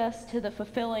 direct us to the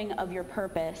fulfilling of your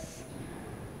purpose.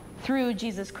 Through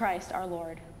Jesus Christ our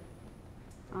Lord.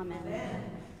 Amen. Amen.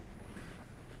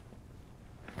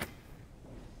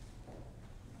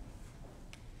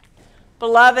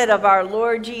 Beloved of our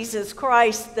Lord Jesus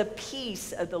Christ, the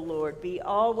peace of the Lord be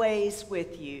always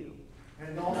with you.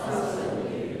 And also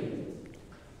with you.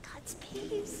 God's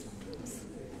peace.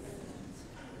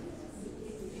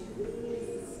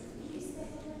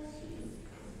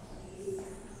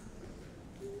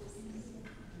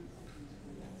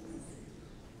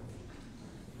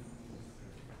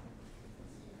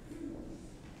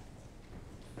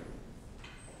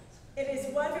 It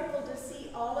is wonderful to see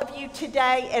all of you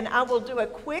today, and I will do a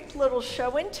quick little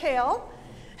show and tell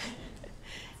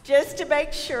just to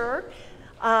make sure,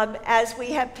 as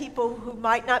we have people who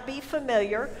might not be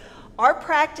familiar. Our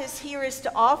practice here is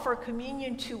to offer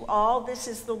communion to all. This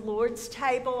is the Lord's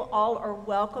table. All are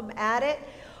welcome at it.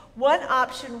 One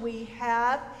option we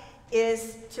have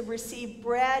is to receive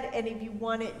bread, and if you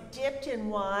want it dipped in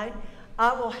wine,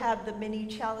 I will have the mini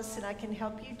chalice and I can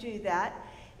help you do that.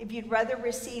 If you'd rather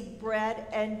receive bread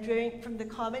and drink from the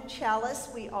common chalice,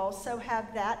 we also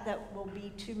have that. That will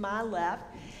be to my left.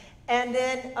 And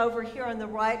then over here on the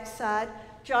right side,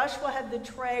 Josh will have the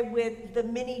tray with the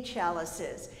mini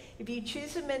chalices. If you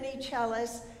choose a mini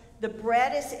chalice, the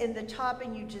bread is in the top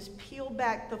and you just peel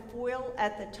back the foil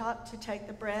at the top to take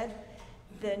the bread.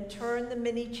 Then turn the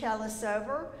mini chalice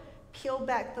over, peel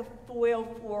back the foil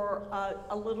for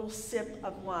a little sip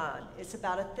of wine. It's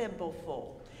about a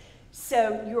thimbleful.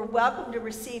 So you're welcome to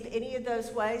receive any of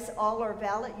those ways. All are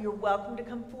valid. You're welcome to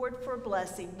come forward for a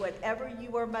blessing, whatever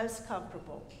you are most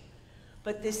comfortable.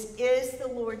 But this is the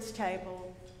Lord's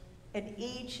table, and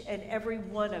each and every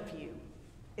one of you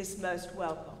is most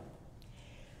welcome.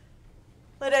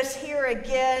 Let us hear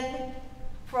again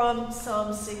from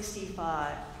Psalm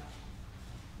 65.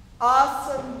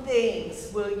 Awesome things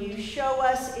will you show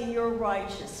us in your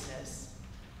righteousness,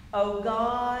 O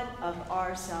God of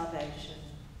our salvation.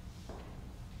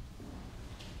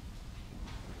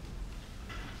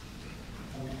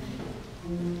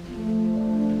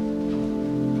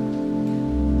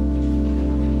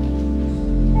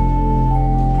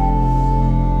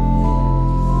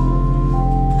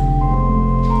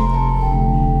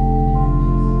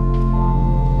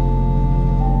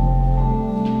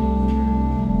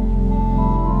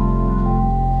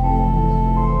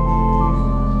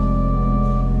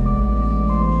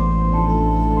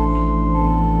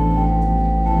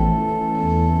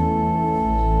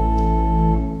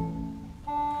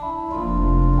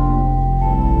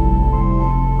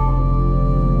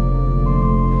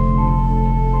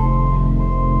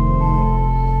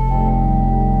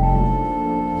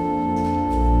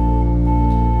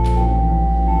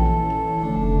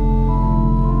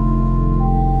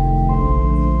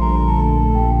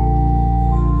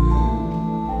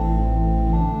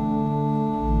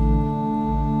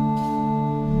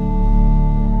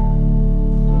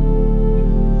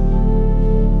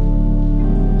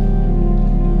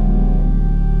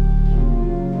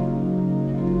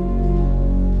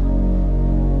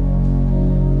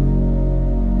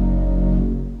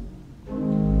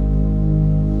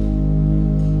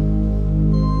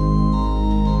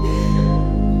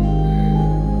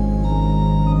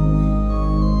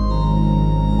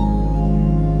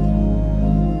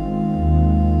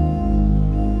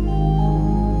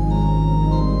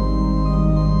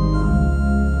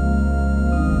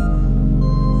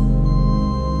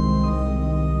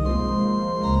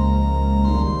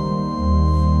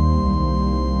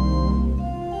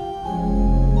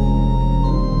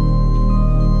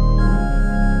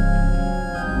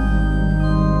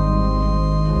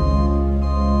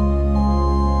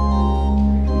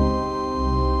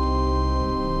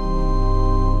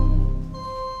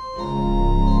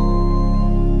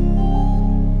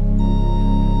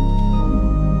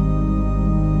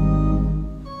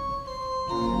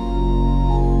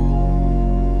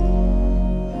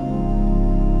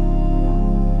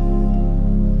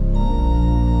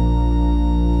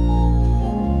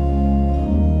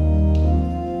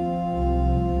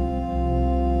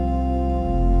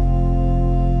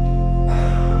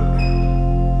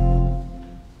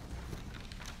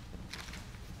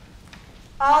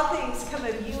 All things come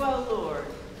of you, O Lord.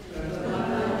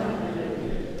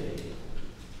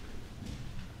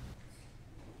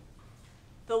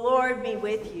 The Lord be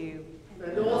with you.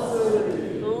 And also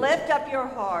with you. Lift up your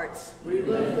hearts. We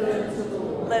lift them to the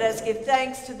Lord. Let us give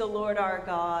thanks to the Lord our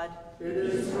God. It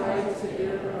is right to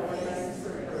give our thanks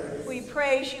and praise. We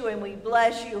praise you and we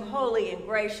bless you, holy and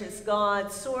gracious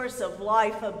God, source of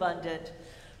life abundant.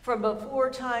 From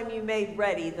before time you made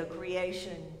ready the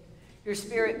creation. Your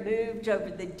spirit moved over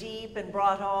the deep and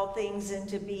brought all things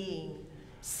into being.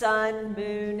 Sun,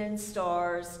 moon, and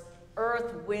stars,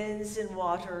 earth, winds, and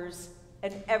waters,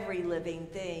 and every living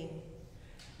thing.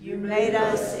 You made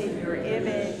us in your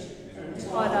image and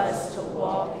taught us to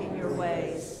walk in your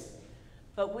ways.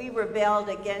 But we rebelled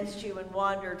against you and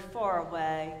wandered far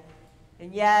away.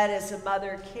 And yet, as a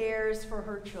mother cares for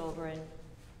her children,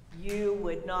 you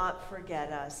would not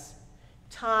forget us.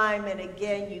 Time and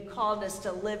again, you called us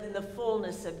to live in the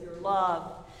fullness of your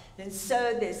love. And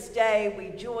so this day, we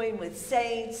join with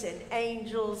saints and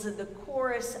angels in the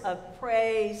chorus of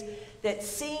praise that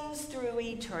sings through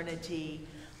eternity,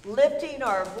 lifting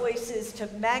our voices to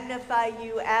magnify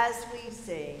you as we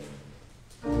sing.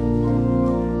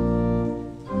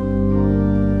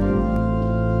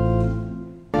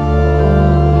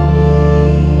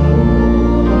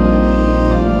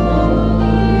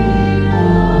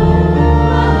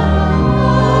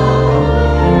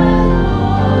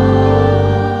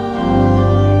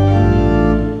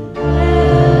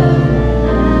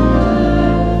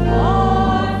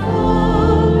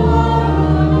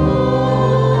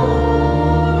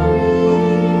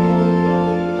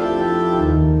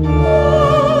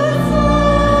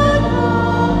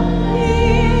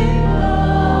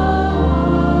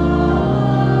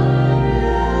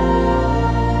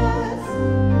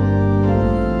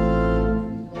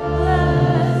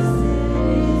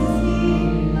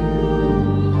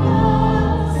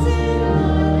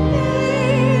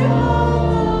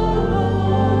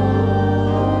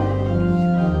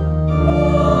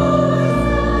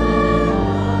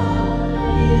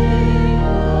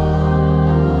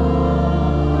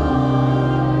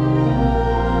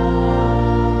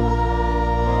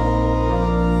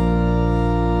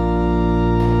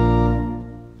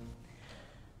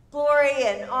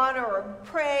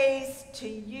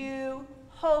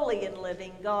 Holy and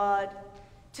living God,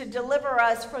 to deliver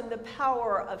us from the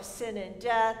power of sin and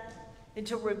death, and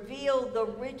to reveal the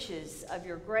riches of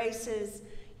your graces,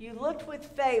 you looked with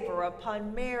favor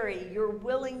upon Mary, your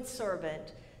willing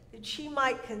servant, that she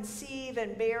might conceive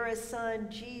and bear a son,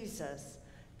 Jesus,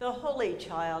 the holy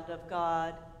child of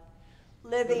God.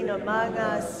 Living among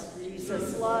us,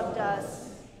 Jesus loved us.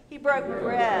 He broke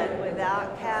bread with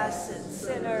outcasts and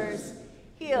sinners,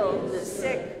 healed the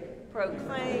sick,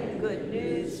 proclaimed good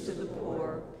news to the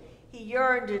poor. He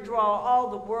yearned to draw all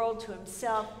the world to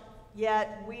himself,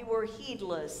 yet we were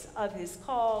heedless of his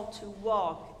call to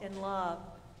walk in love.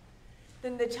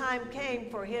 Then the time came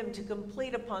for him to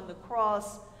complete upon the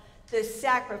cross the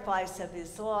sacrifice of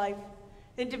his life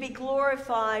and to be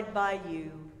glorified by you.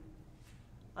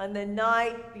 On the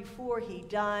night before he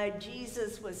died,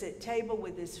 Jesus was at table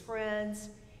with his friends.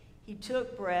 He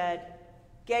took bread,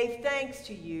 gave thanks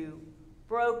to you,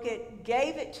 broke it,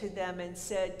 gave it to them, and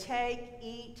said, "Take,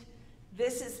 eat.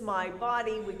 This is my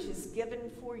body, which is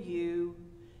given for you.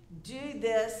 Do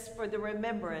this for the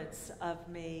remembrance of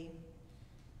me."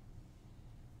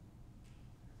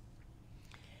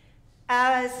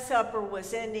 As supper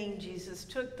was ending, Jesus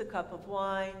took the cup of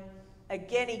wine.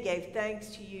 Again, he gave thanks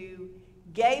to you,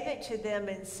 gave it to them,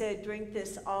 and said, "Drink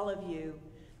this, all of you.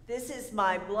 This is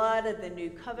my blood of the new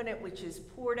covenant, which is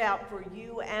poured out for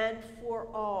you and for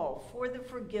all, for the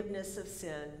forgiveness of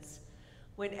sins.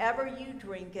 Whenever you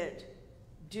drink it,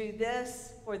 do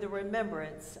this for the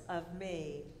remembrance of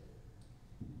me."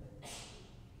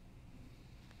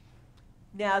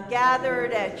 Now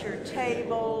gathered at your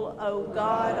table, O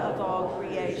God of all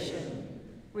creation,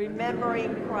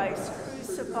 remembering Christ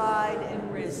crucified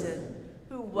and risen,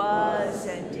 who was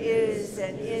and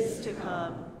is to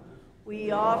come,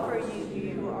 we offer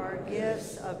you our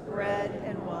gifts of bread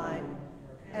and wine,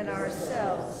 and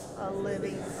ourselves a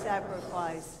living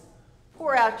sacrifice.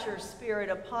 Pour out your Spirit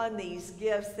upon these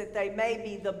gifts, that they may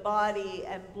be the body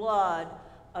and blood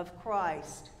of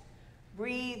Christ.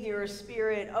 Breathe your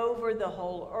Spirit over the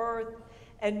whole earth,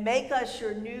 and make us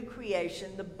your new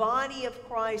creation, the body of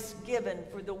Christ given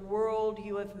for the world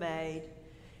you have made.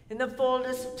 In the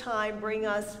fullness of time, bring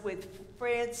us with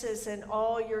Francis and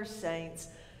all your saints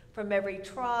from every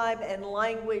tribe and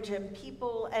language and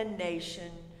people and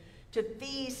nation to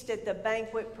feast at the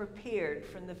banquet prepared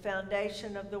from the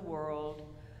foundation of the world.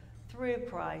 through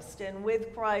Christ, and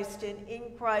with Christ, and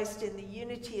in Christ, in the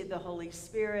unity of the Holy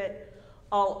Spirit,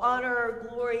 all honor,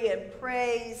 glory, and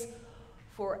praise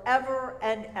forever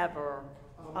and ever.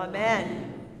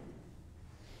 Amen.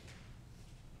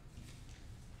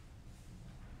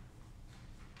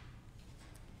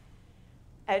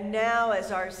 And now,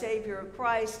 as our Savior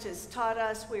Christ has taught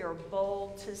us, we are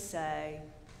bold to say,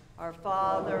 Our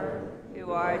Father,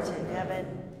 who art in heaven,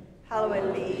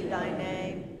 hallowed be thy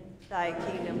name. Thy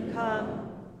kingdom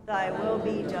come, thy will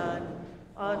be done,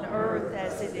 on earth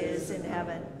as it is in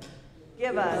heaven.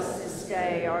 Give us this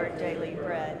day our daily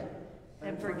bread,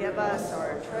 and forgive us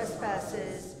our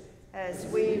trespasses, as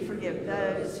we forgive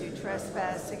those who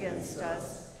trespass against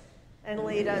us. And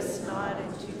lead us not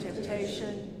into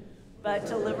temptation, but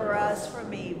deliver us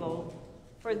from evil.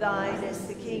 For thine is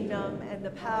the kingdom, and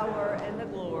the power, and the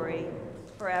glory,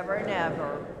 forever and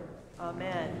ever.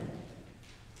 Amen.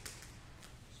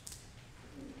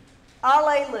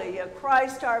 Alleluia.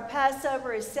 Christ our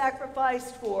Passover is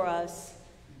sacrificed for us.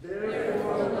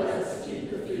 Therefore let us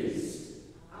keep the feast.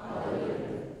 Alleluia.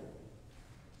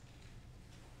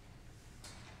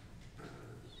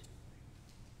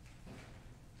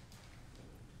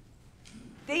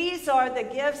 These are the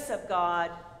gifts of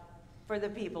God for the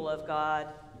people of God.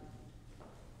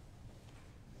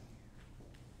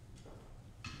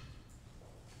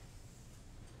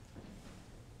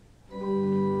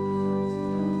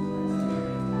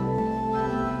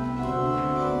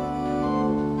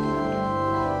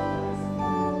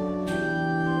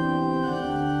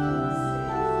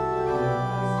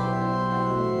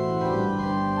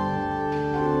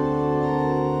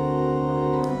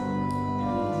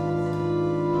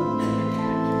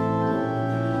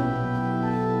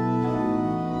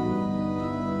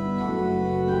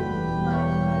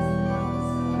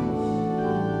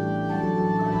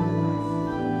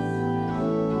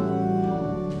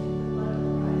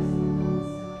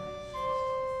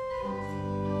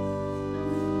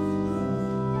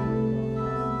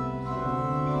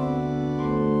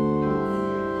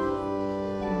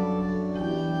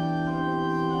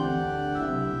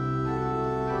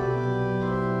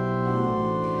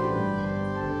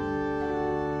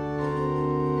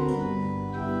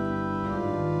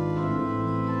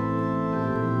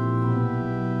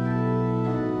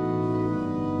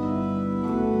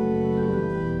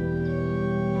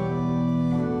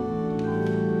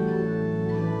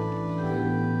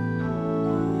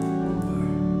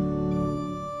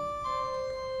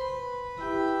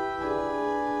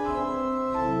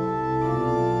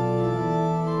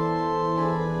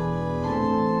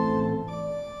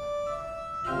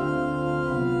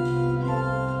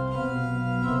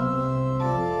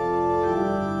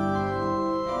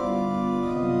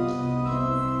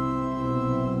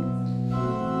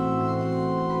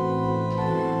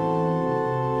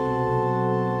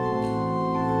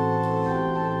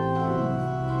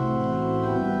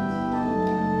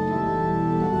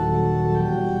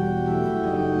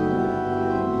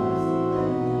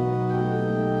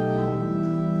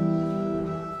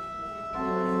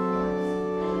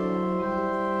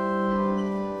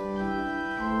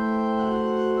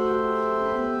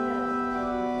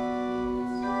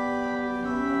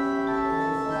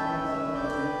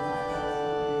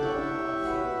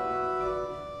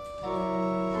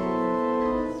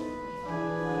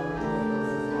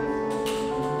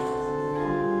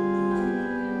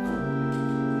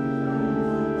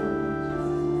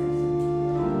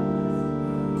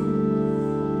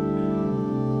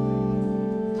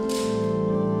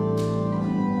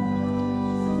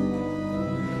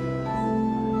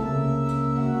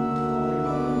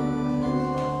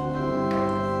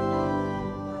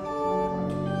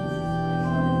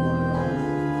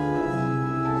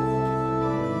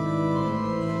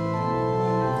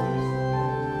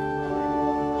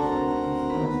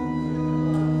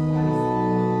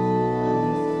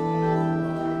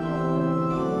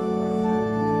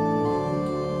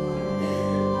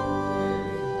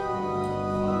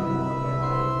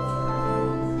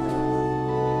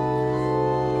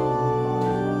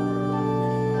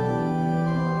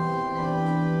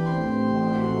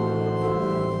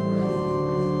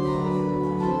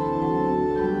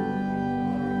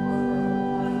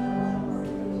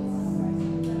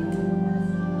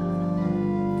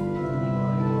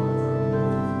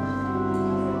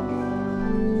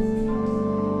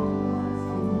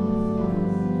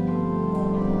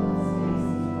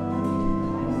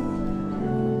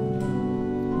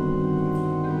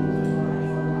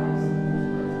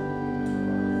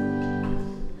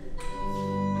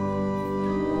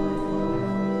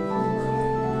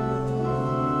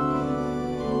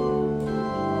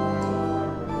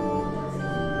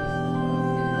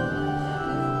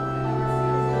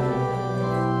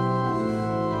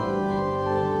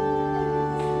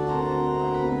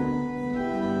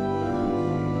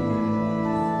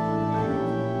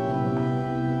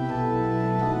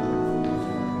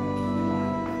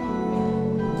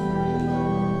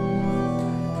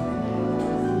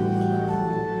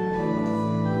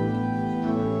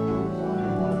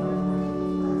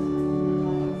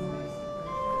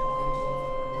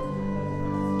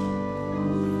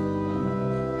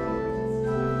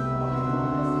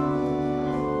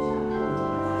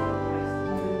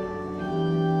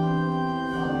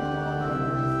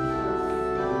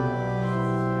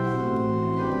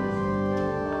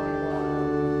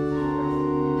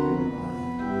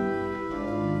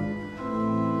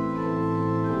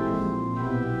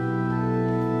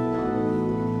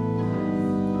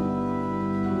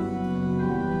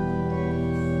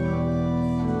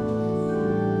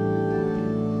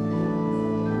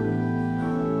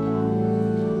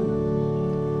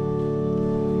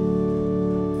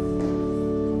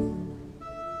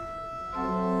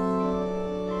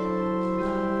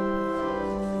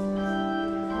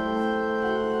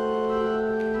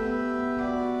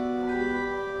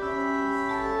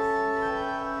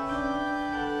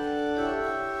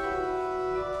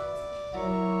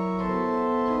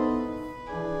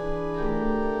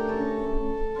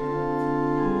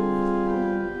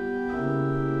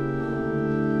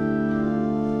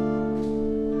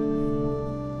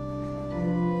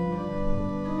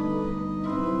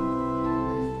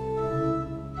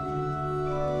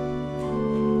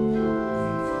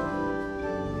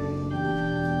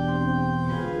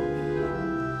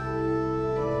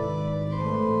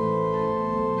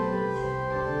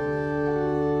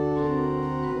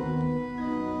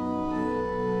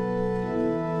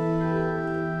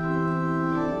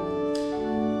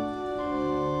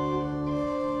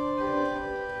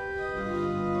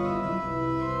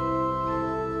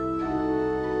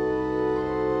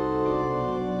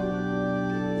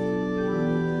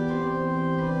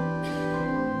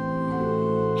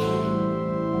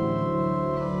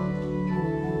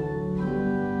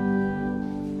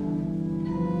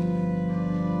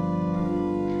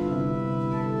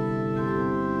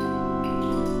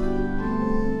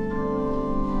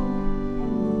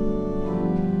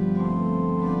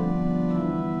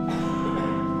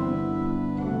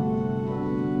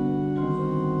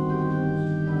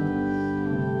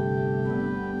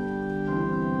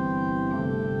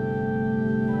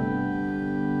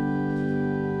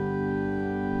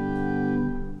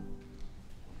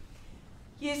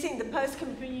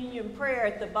 post-communion prayer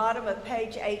at the bottom of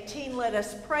page 18. Let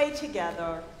us pray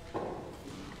together.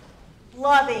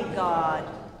 Loving God,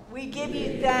 we give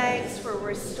you thanks for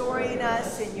restoring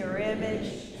us in your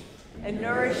image and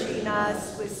nourishing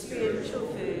us with spiritual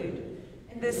food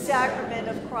in the sacrament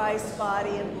of Christ's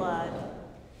body and blood.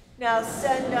 Now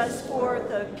send us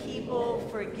forth a people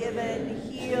forgiven,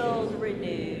 healed,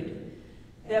 renewed,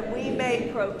 that we may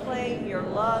proclaim your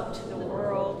love to the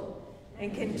world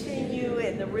and continue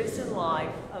in the risen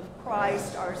life of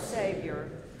Christ our Savior.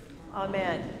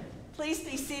 Amen. Please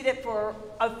be seated for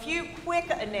a few quick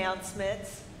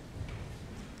announcements.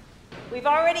 We've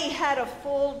already had a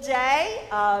full day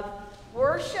of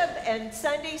worship and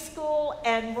Sunday school,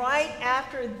 and right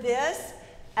after this,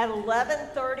 at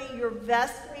 11:30, your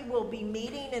vestry will be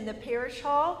meeting in the parish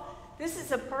hall. This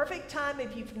is a perfect time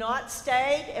if you've not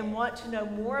stayed and want to know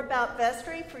more about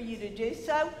vestry for you to do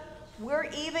so. We're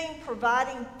even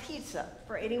providing pizza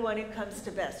for anyone who comes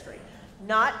to vestry.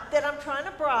 Not that I'm trying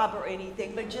to bribe or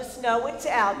anything, but just know it's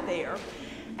out there.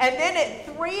 And then at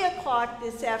 3 o'clock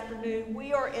this afternoon,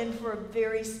 we are in for a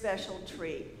very special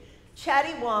treat.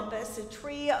 Chatty Wampus, a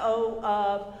trio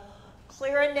of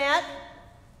clarinet,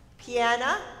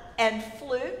 piano, and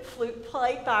flute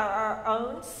played by our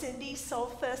own Cindy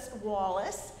Solfest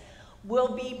Wallace,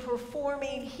 will be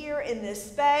performing here in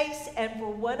this space. And for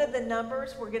one of the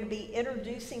numbers, we're going to be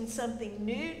introducing something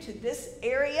new to this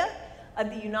area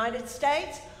of the United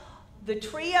States. The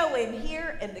trio in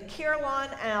here and the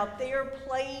Carillon out there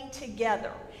playing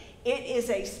together. It is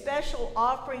a special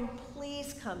offering.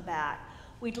 Please come back.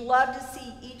 We'd love to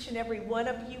see each and every one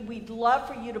of you. We'd love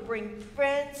for you to bring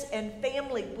friends and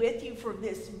family with you for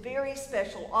this very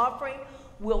special offering.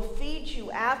 We'll feed you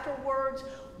afterwards.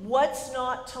 What's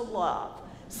not to love?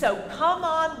 So come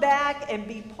on back and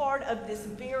be part of this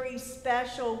very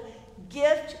special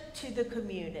gift to the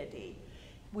community.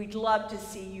 We'd love to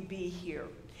see you be here.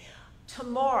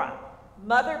 Tomorrow,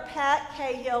 Mother Pat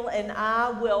Cahill and I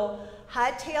will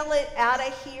hightail it out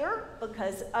of here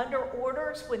because under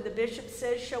orders, when the bishop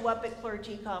says show up at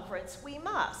clergy conference, we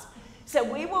must. So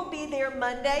we will be there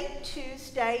Monday,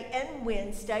 Tuesday, and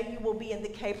Wednesday. You will be in the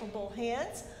capable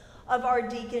hands of our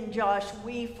deacon Josh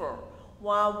Weaver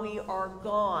while we are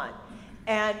gone.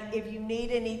 And if you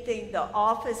need anything, the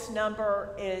office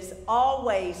number is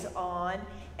always on,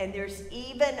 and there's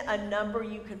even a number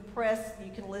you can press.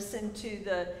 You can listen to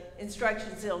the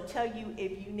instructions. It'll tell you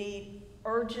if you need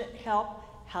urgent help,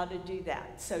 how to do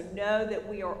that. So know that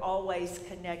we are always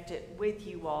connected with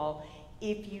you all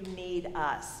if you need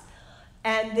us.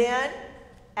 And then,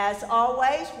 as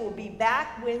always, we'll be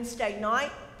back Wednesday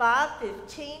night,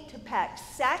 5:15 to pack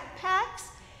sack packs.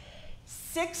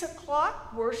 6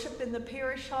 o'clock, worship in the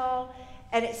parish hall.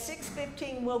 And at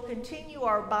 6:15, we'll continue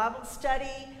our Bible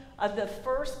study of the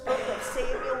first book of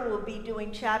Samuel. We'll be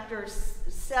doing chapters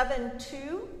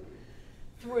 7:2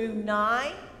 through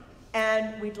 9.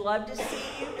 And we'd love to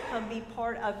see you come be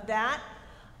part of that.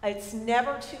 It's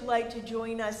never too late to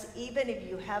join us, even if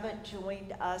you haven't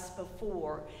joined us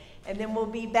before. And then we'll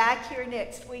be back here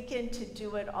next weekend to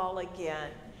do it all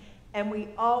again. And we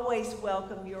always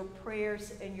welcome your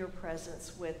prayers and your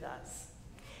presence with us.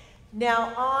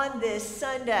 Now, on this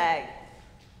Sunday,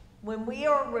 when we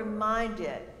are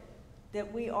reminded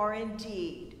that we are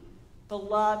indeed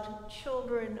beloved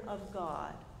children of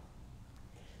God,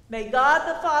 may God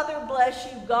the Father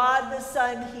bless you, God the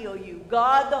Son heal you,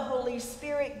 God the Holy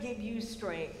Spirit give you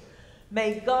strength.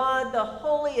 May God the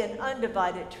Holy and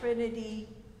Undivided Trinity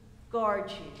guard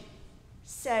you,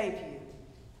 save you,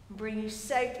 and bring you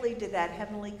safely to that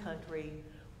heavenly country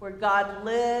where God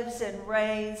lives and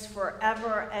reigns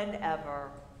forever and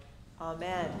ever.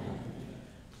 Amen.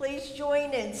 Please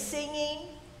join in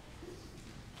singing,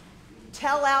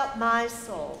 Tell Out My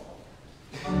Soul.